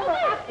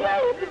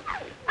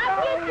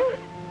 I'll get you.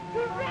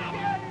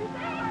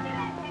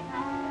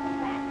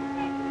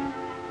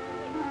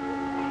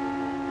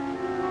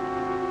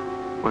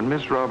 When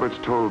Miss Roberts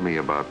told me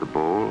about the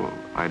bowl,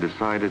 I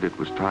decided it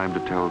was time to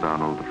tell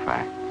Donald the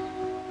facts.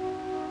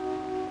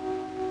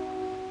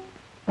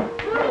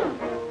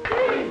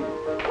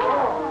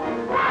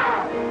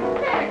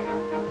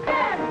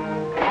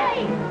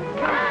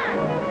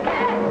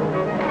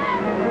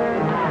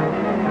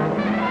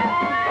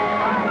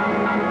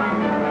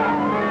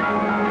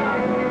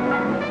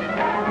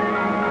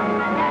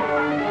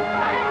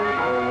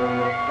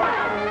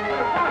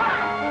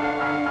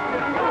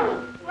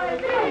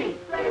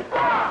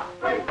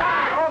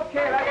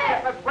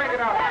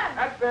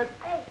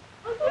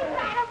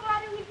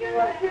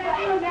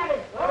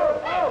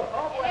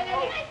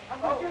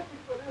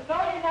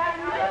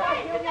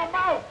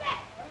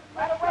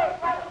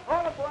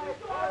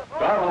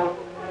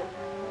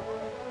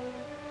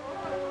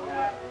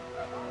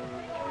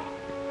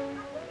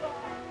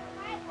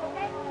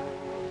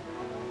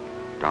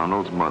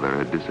 Donald's mother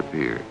had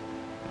disappeared.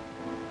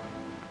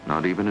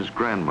 Not even his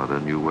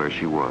grandmother knew where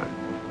she was.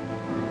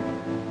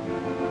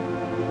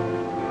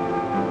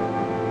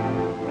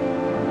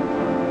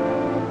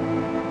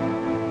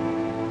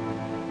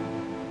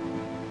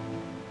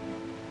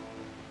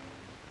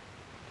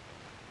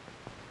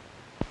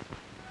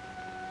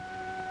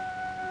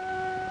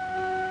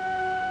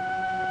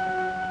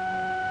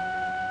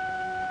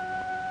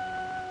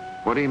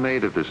 What he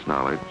made of this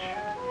knowledge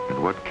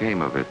and what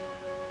came of it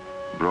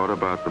brought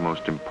about the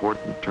most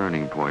important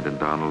turning point in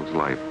Donald's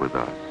life with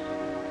us.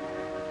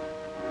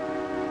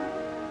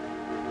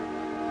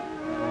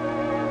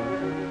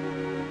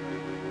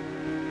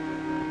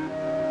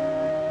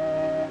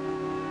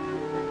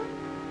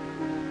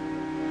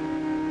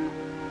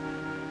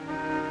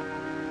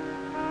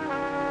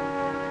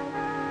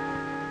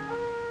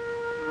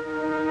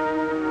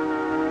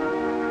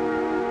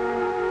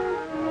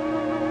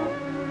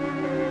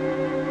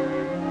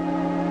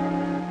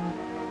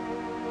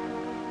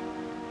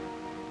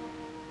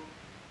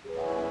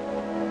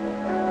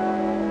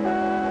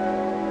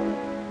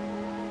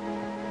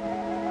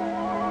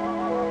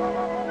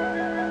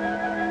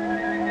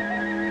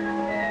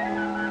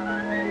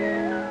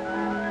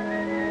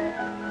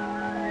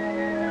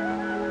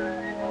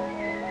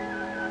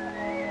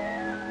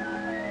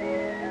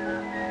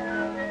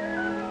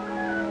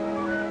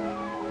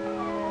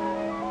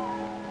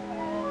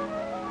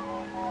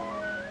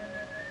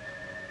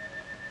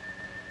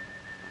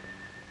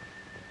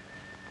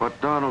 What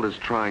Donald is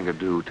trying to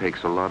do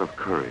takes a lot of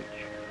courage,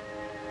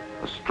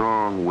 a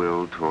strong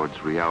will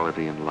towards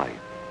reality and life,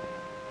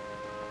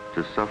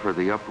 to suffer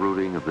the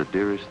uprooting of the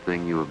dearest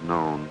thing you have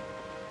known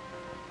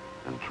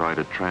and try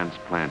to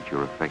transplant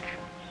your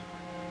affections,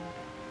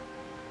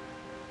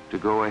 to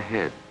go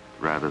ahead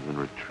rather than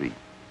retreat,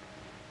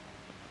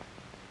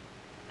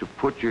 to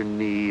put your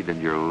need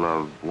and your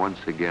love once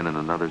again in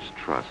another's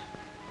trust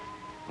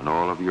when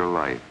all of your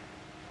life,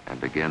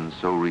 and again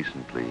so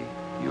recently,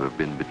 you have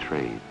been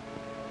betrayed.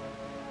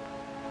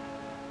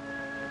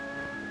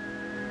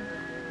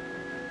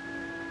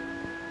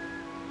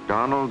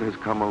 Donald has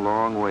come a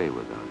long way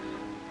with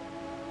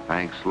us,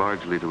 thanks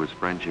largely to his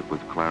friendship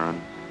with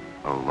Clarence,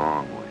 a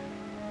long way.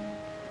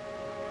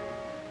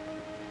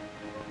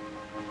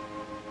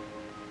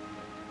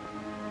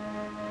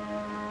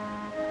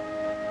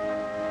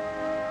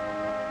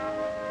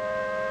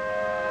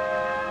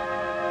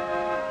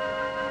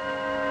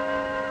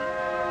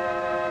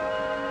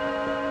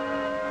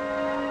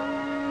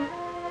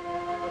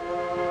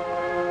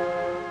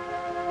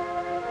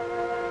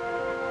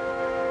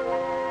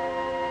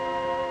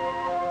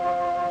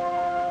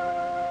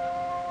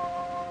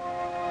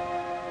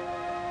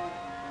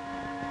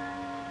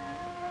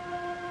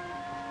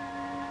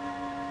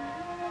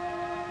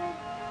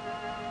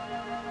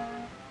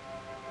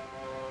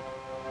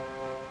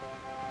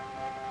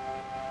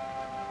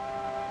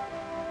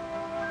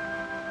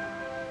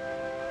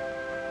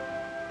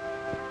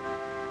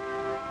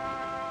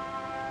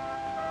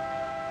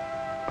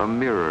 A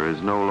mirror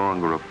is no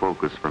longer a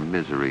focus for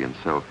misery and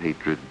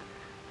self-hatred,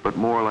 but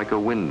more like a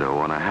window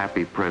on a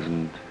happy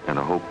present and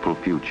a hopeful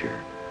future.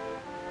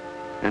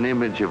 An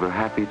image of a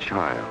happy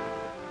child,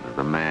 of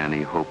the man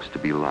he hopes to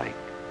be like.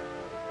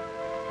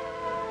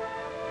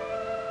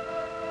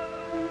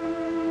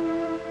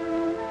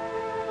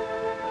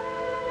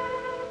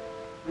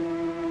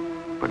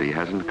 But he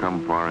hasn't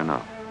come far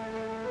enough.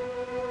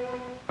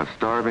 A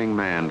starving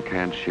man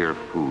can't share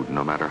food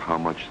no matter how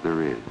much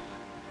there is.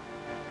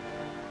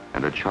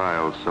 And a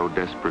child so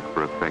desperate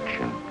for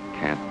affection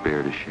can't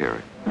bear to share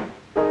it.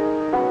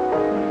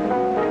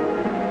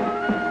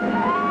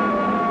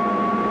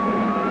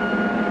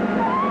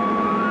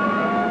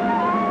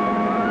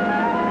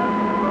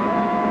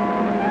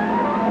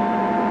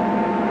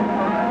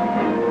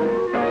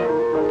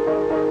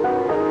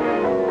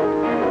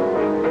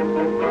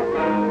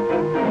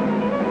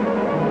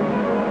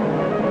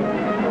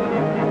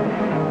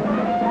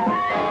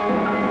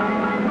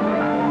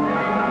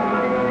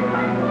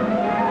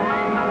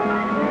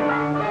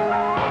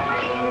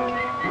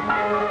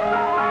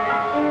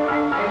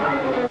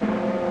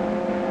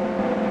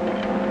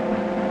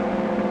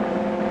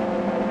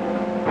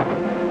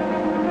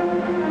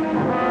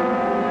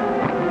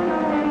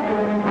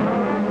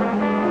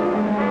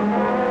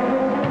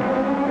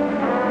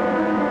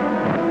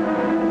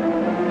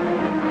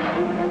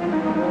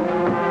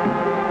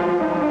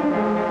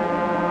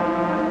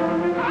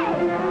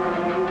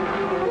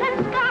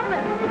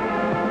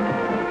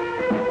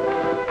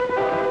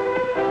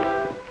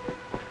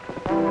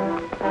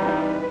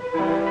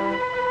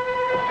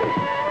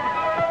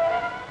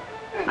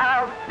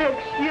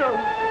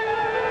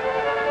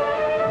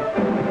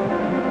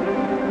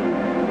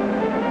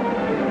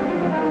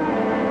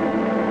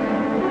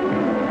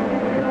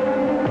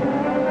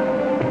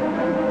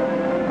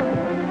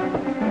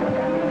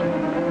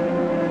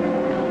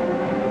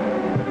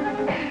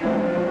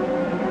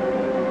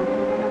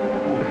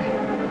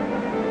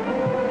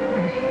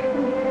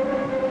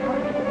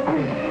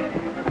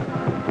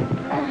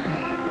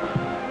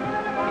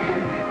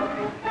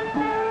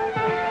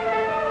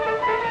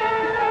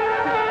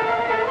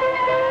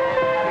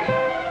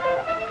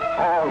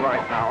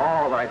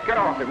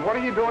 off him. What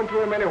are you doing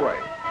to him anyway?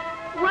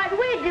 What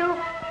we do,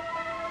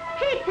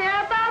 he tear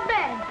up our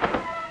bed.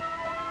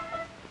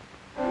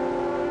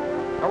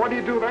 Now, what do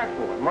you do that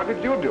for? And what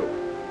did you do?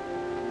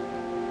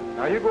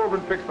 Now, you go over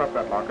and fix up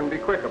that lock and be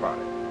quick about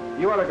it.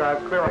 You other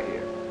guys clear out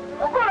here.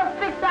 We're gonna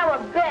fix our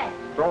bed.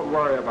 Don't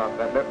worry about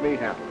that. Let me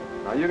handle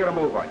it. Now, you gotta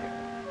move on you.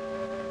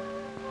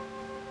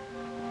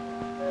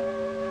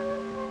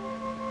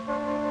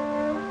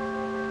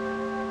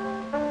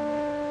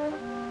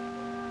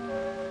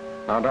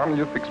 Now, Donald,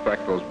 you fix back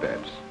those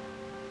beds.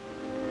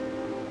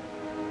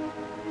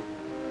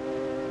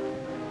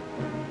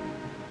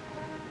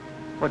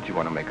 What do you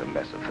want to make a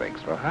mess of things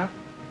for, huh?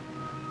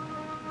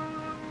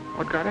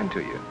 What got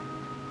into you?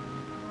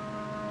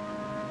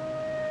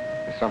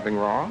 Is something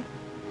wrong?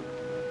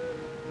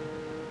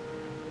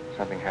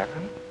 Something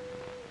happened?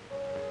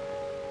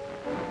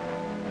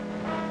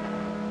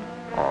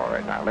 All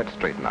right, now, let's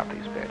straighten out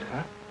these beds,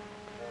 huh?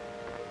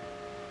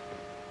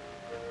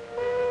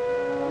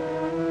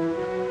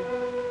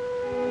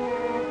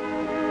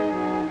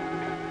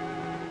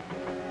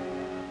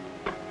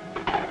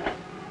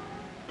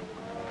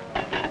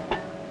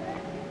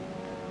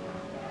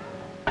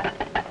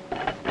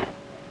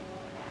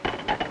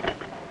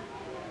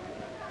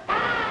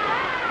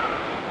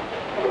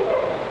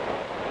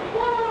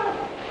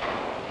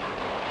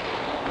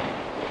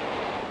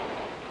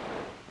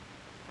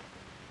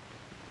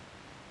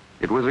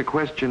 It was a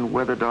question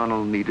whether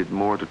Donald needed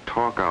more to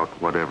talk out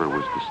whatever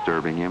was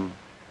disturbing him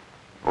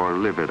or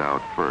live it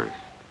out first.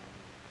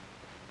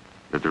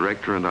 The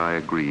director and I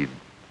agreed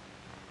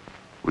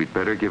we'd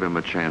better give him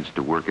a chance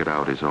to work it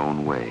out his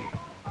own way.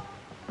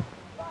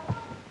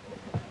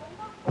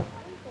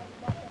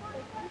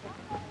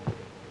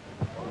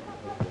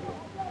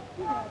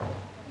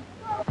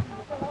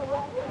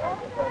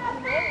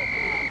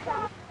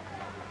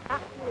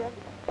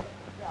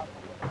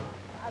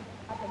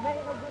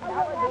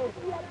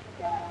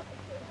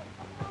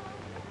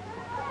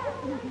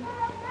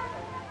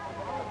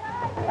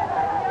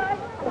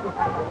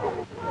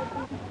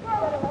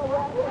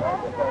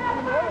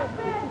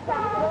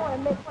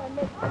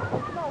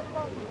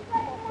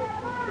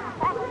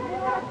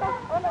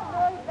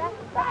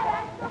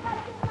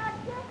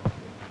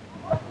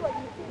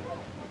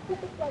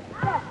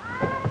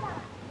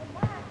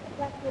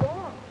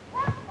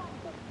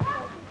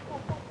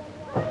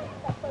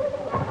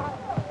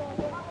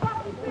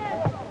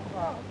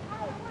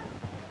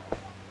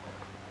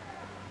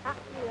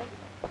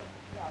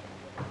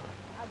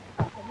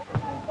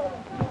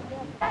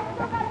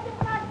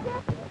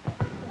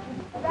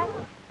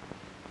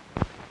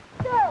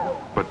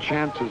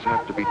 Chances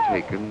have to be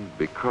taken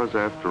because,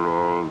 after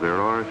all,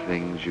 there are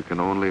things you can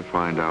only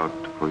find out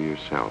for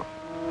yourself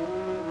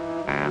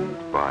and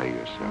by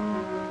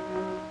yourself.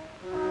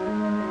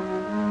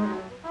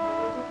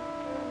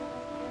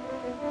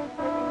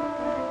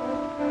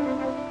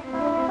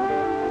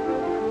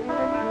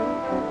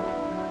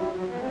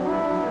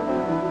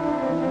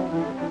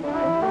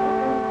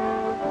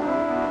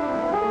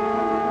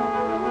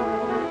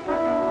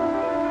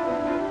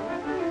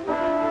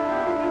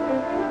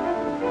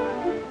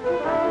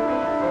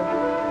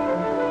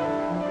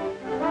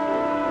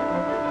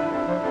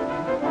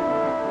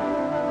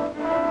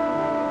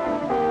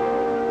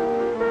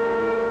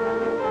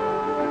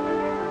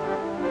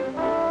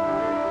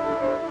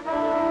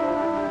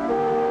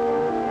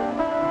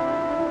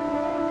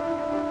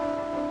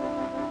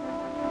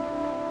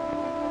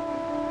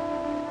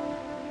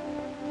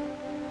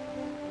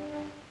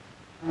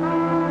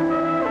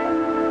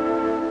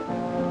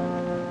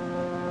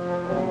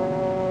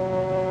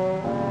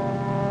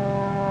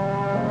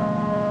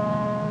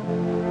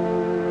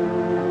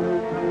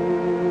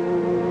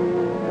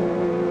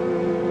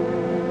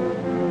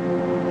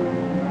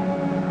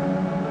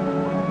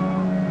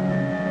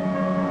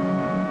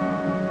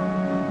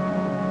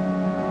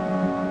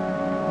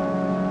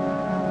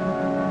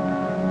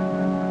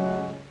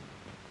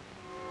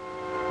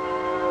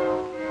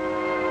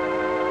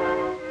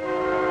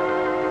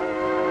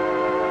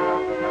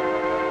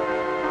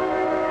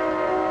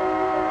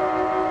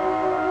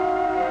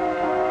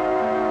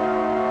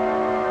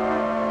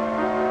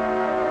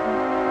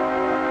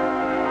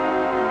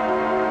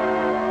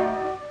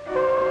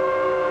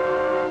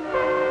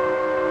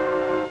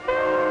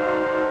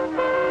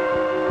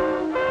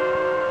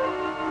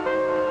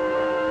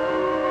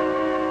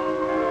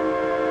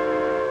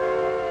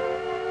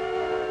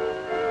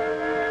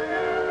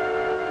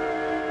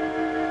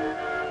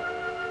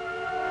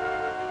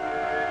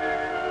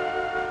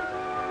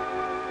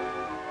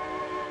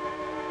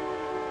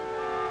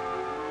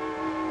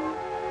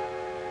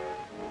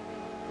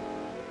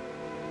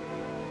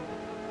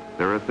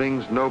 There are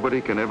things nobody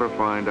can ever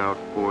find out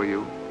for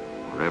you,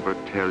 or ever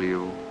tell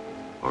you,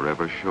 or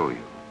ever show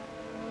you.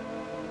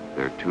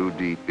 They're too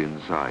deep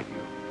inside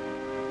you.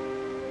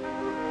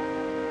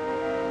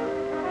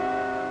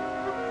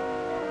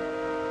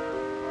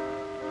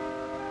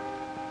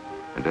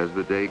 And as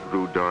the day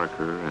grew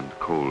darker and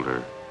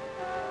colder,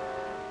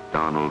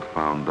 Donald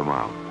found them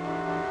out.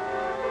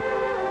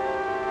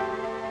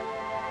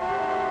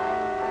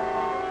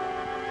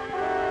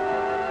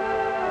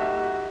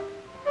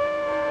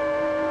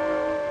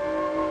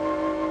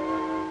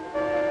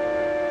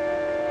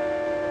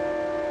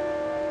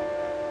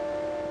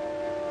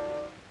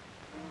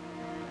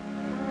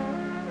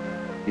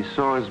 He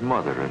saw his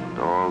mother and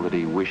all that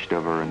he wished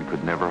of her and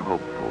could never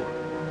hope for.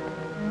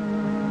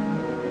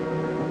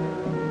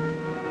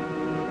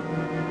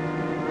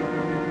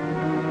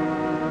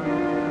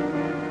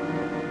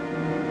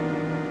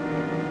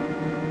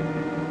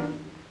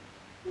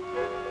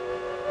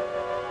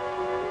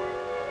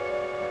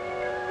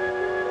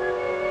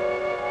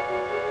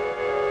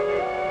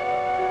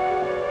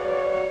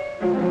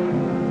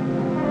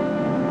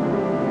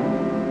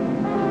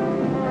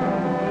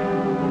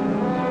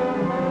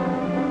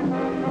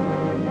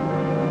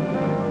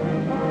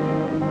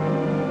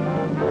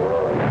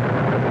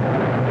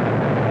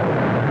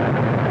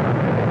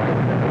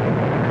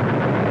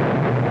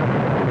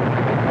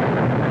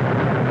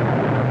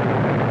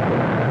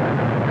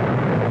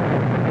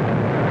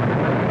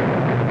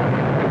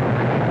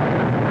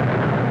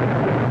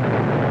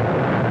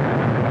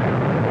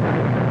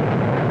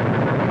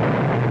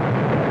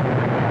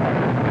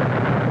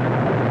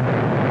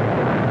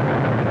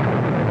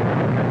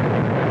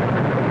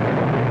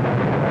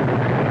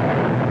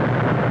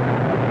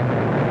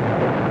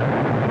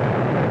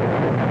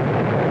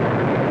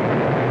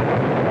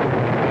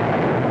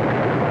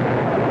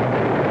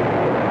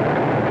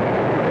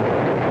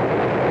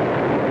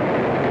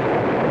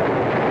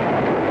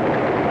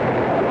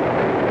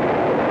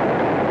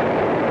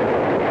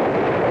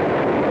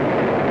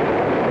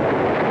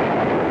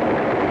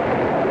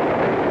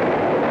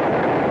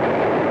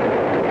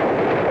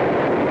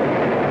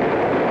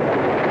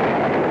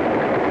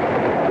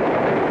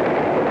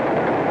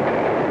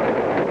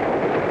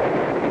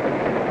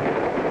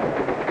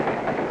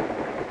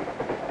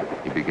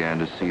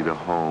 To see the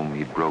home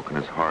he'd broken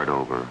his heart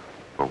over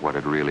for what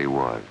it really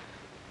was.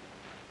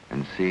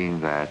 And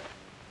seeing that,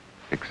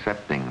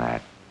 accepting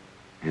that,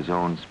 his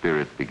own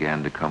spirit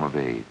began to come of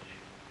age.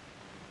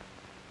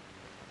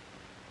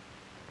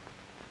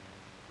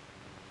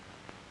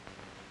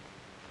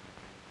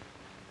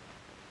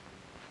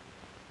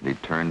 He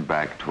turned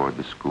back toward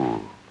the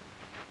school.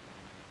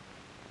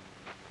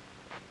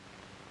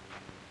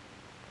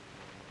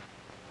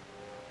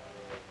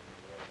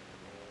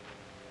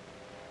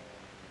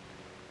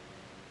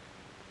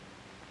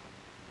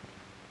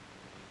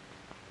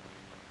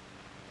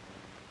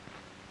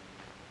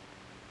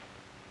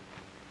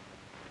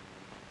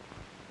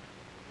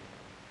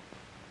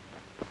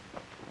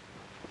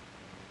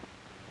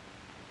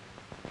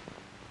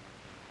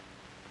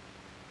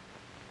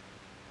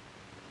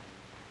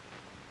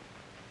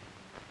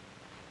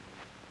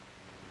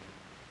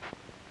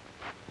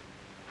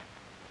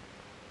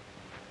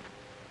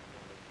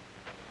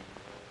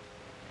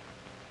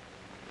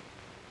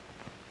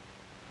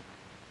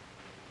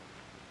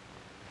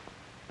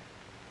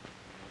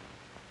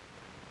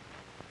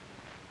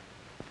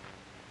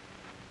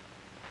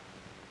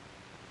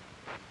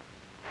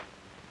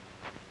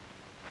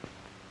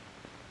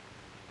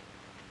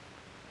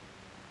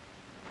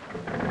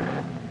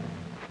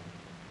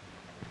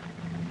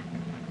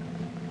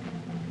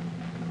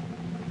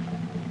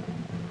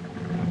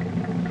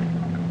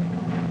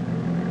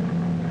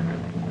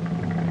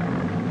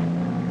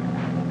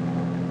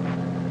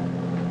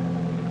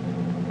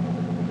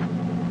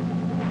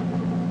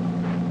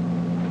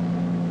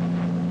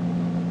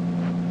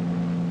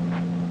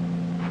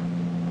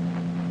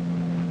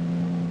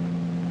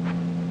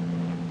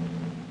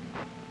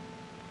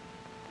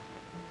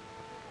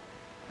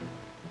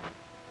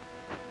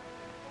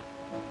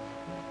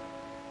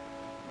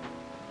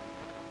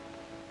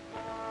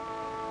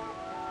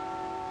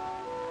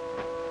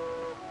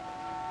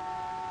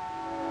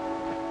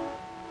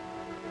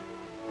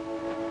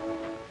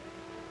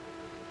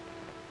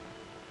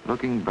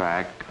 Looking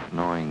back,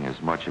 knowing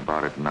as much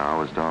about it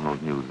now as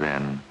Donald knew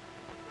then,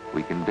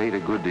 we can date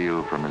a good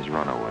deal from his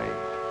runaway.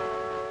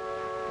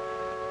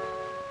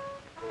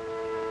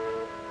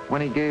 When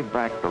he gave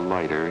back the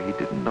lighter, he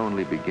didn't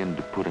only begin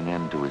to put an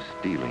end to his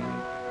stealing.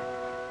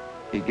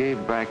 He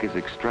gave back his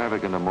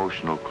extravagant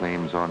emotional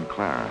claims on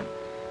Clarence,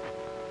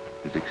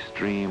 his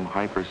extreme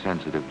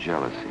hypersensitive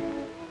jealousy.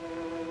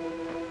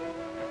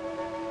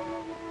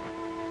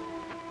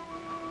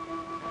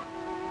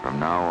 From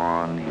now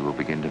on, he will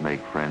begin to make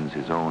friends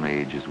his own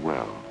age as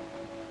well.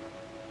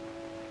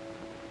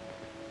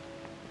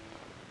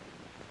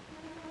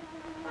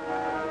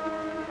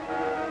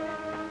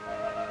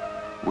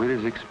 With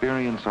his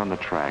experience on the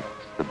tracks,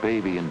 the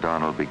baby in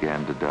Donald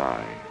began to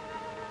die.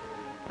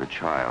 The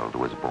child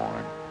was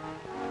born.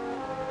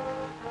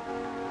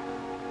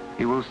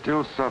 He will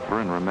still suffer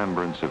in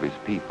remembrance of his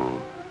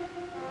people,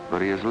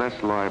 but he is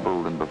less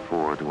liable than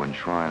before to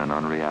enshrine an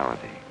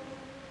unreality.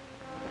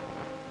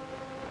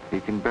 He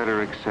can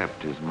better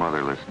accept his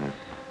motherlessness,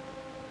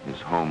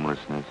 his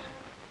homelessness,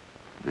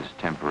 this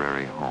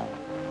temporary home.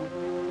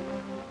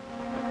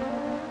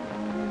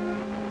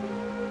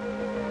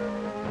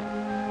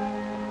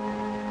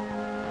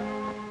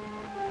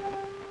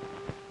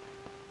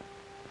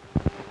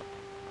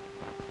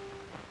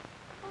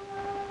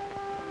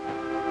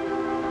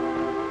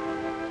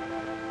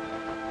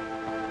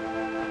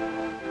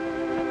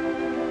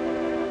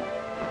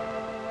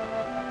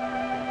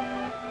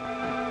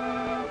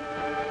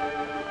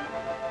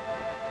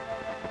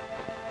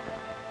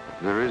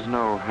 There is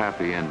no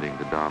happy ending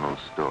to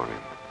Donald's story.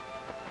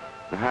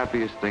 The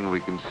happiest thing we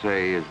can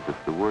say is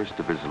that the worst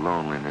of his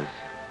loneliness,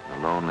 the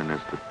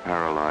loneliness that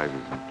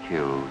paralyzes and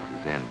kills,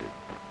 is ended.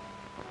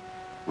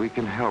 We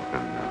can help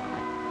him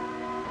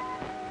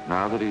now.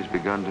 Now that he's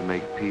begun to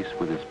make peace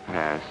with his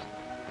past,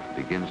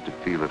 begins to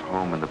feel at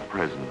home in the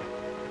present,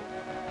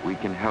 we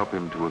can help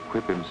him to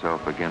equip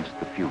himself against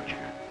the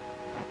future.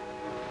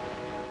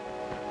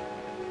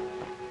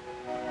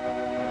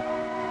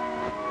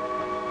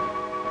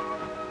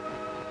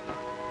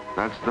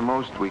 That's the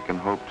most we can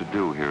hope to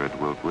do here at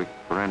Wiltwyck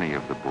for any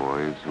of the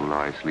boys who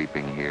lie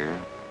sleeping here,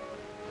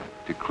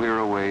 to clear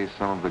away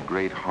some of the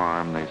great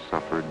harm they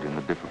suffered in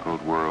the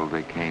difficult world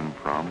they came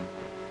from,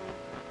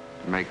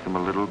 to make them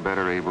a little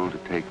better able to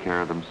take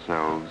care of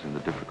themselves in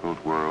the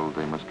difficult world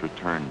they must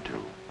return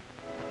to.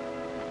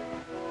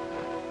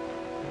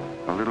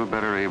 A little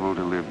better able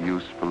to live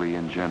usefully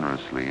and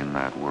generously in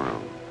that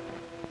world.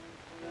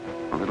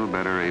 A little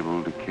better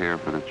able to care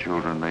for the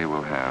children they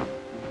will have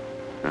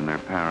than their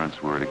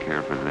parents were to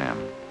care for them.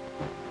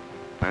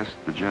 Lest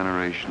the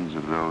generations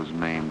of those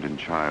maimed in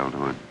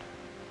childhood,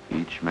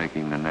 each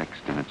making the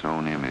next in its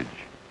own image,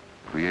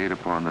 create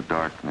upon the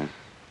darkness,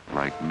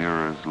 like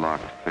mirrors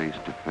locked face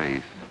to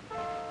face,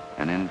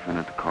 an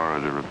infinite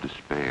corridor of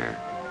despair.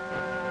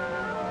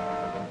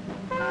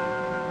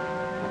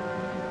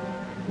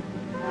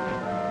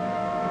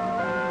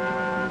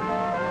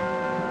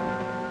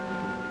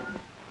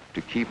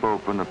 To keep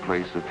open a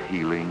place of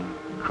healing,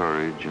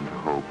 courage, and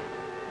hope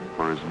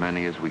for as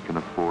many as we can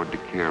afford to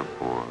care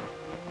for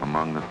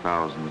among the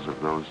thousands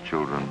of those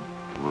children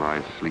who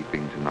lie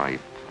sleeping tonight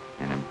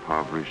in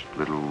impoverished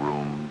little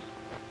rooms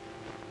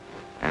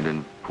and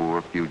in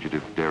poor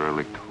fugitive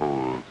derelict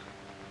holes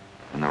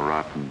in the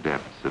rotten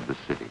depths of the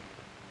city.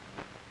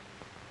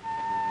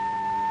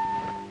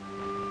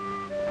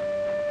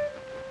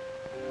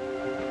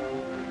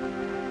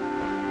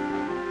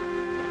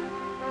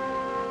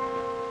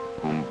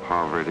 Whom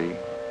poverty,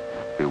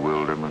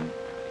 bewilderment,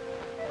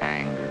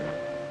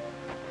 anger,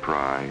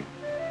 pride,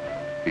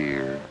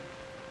 fear,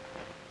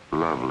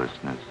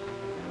 lovelessness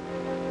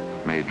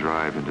may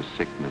drive into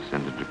sickness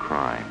and into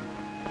crime,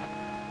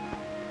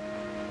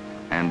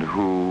 and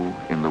who,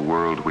 in the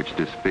world which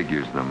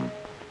disfigures them,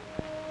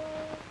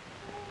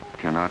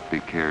 cannot be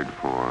cared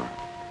for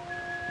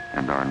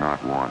and are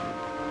not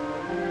wanted.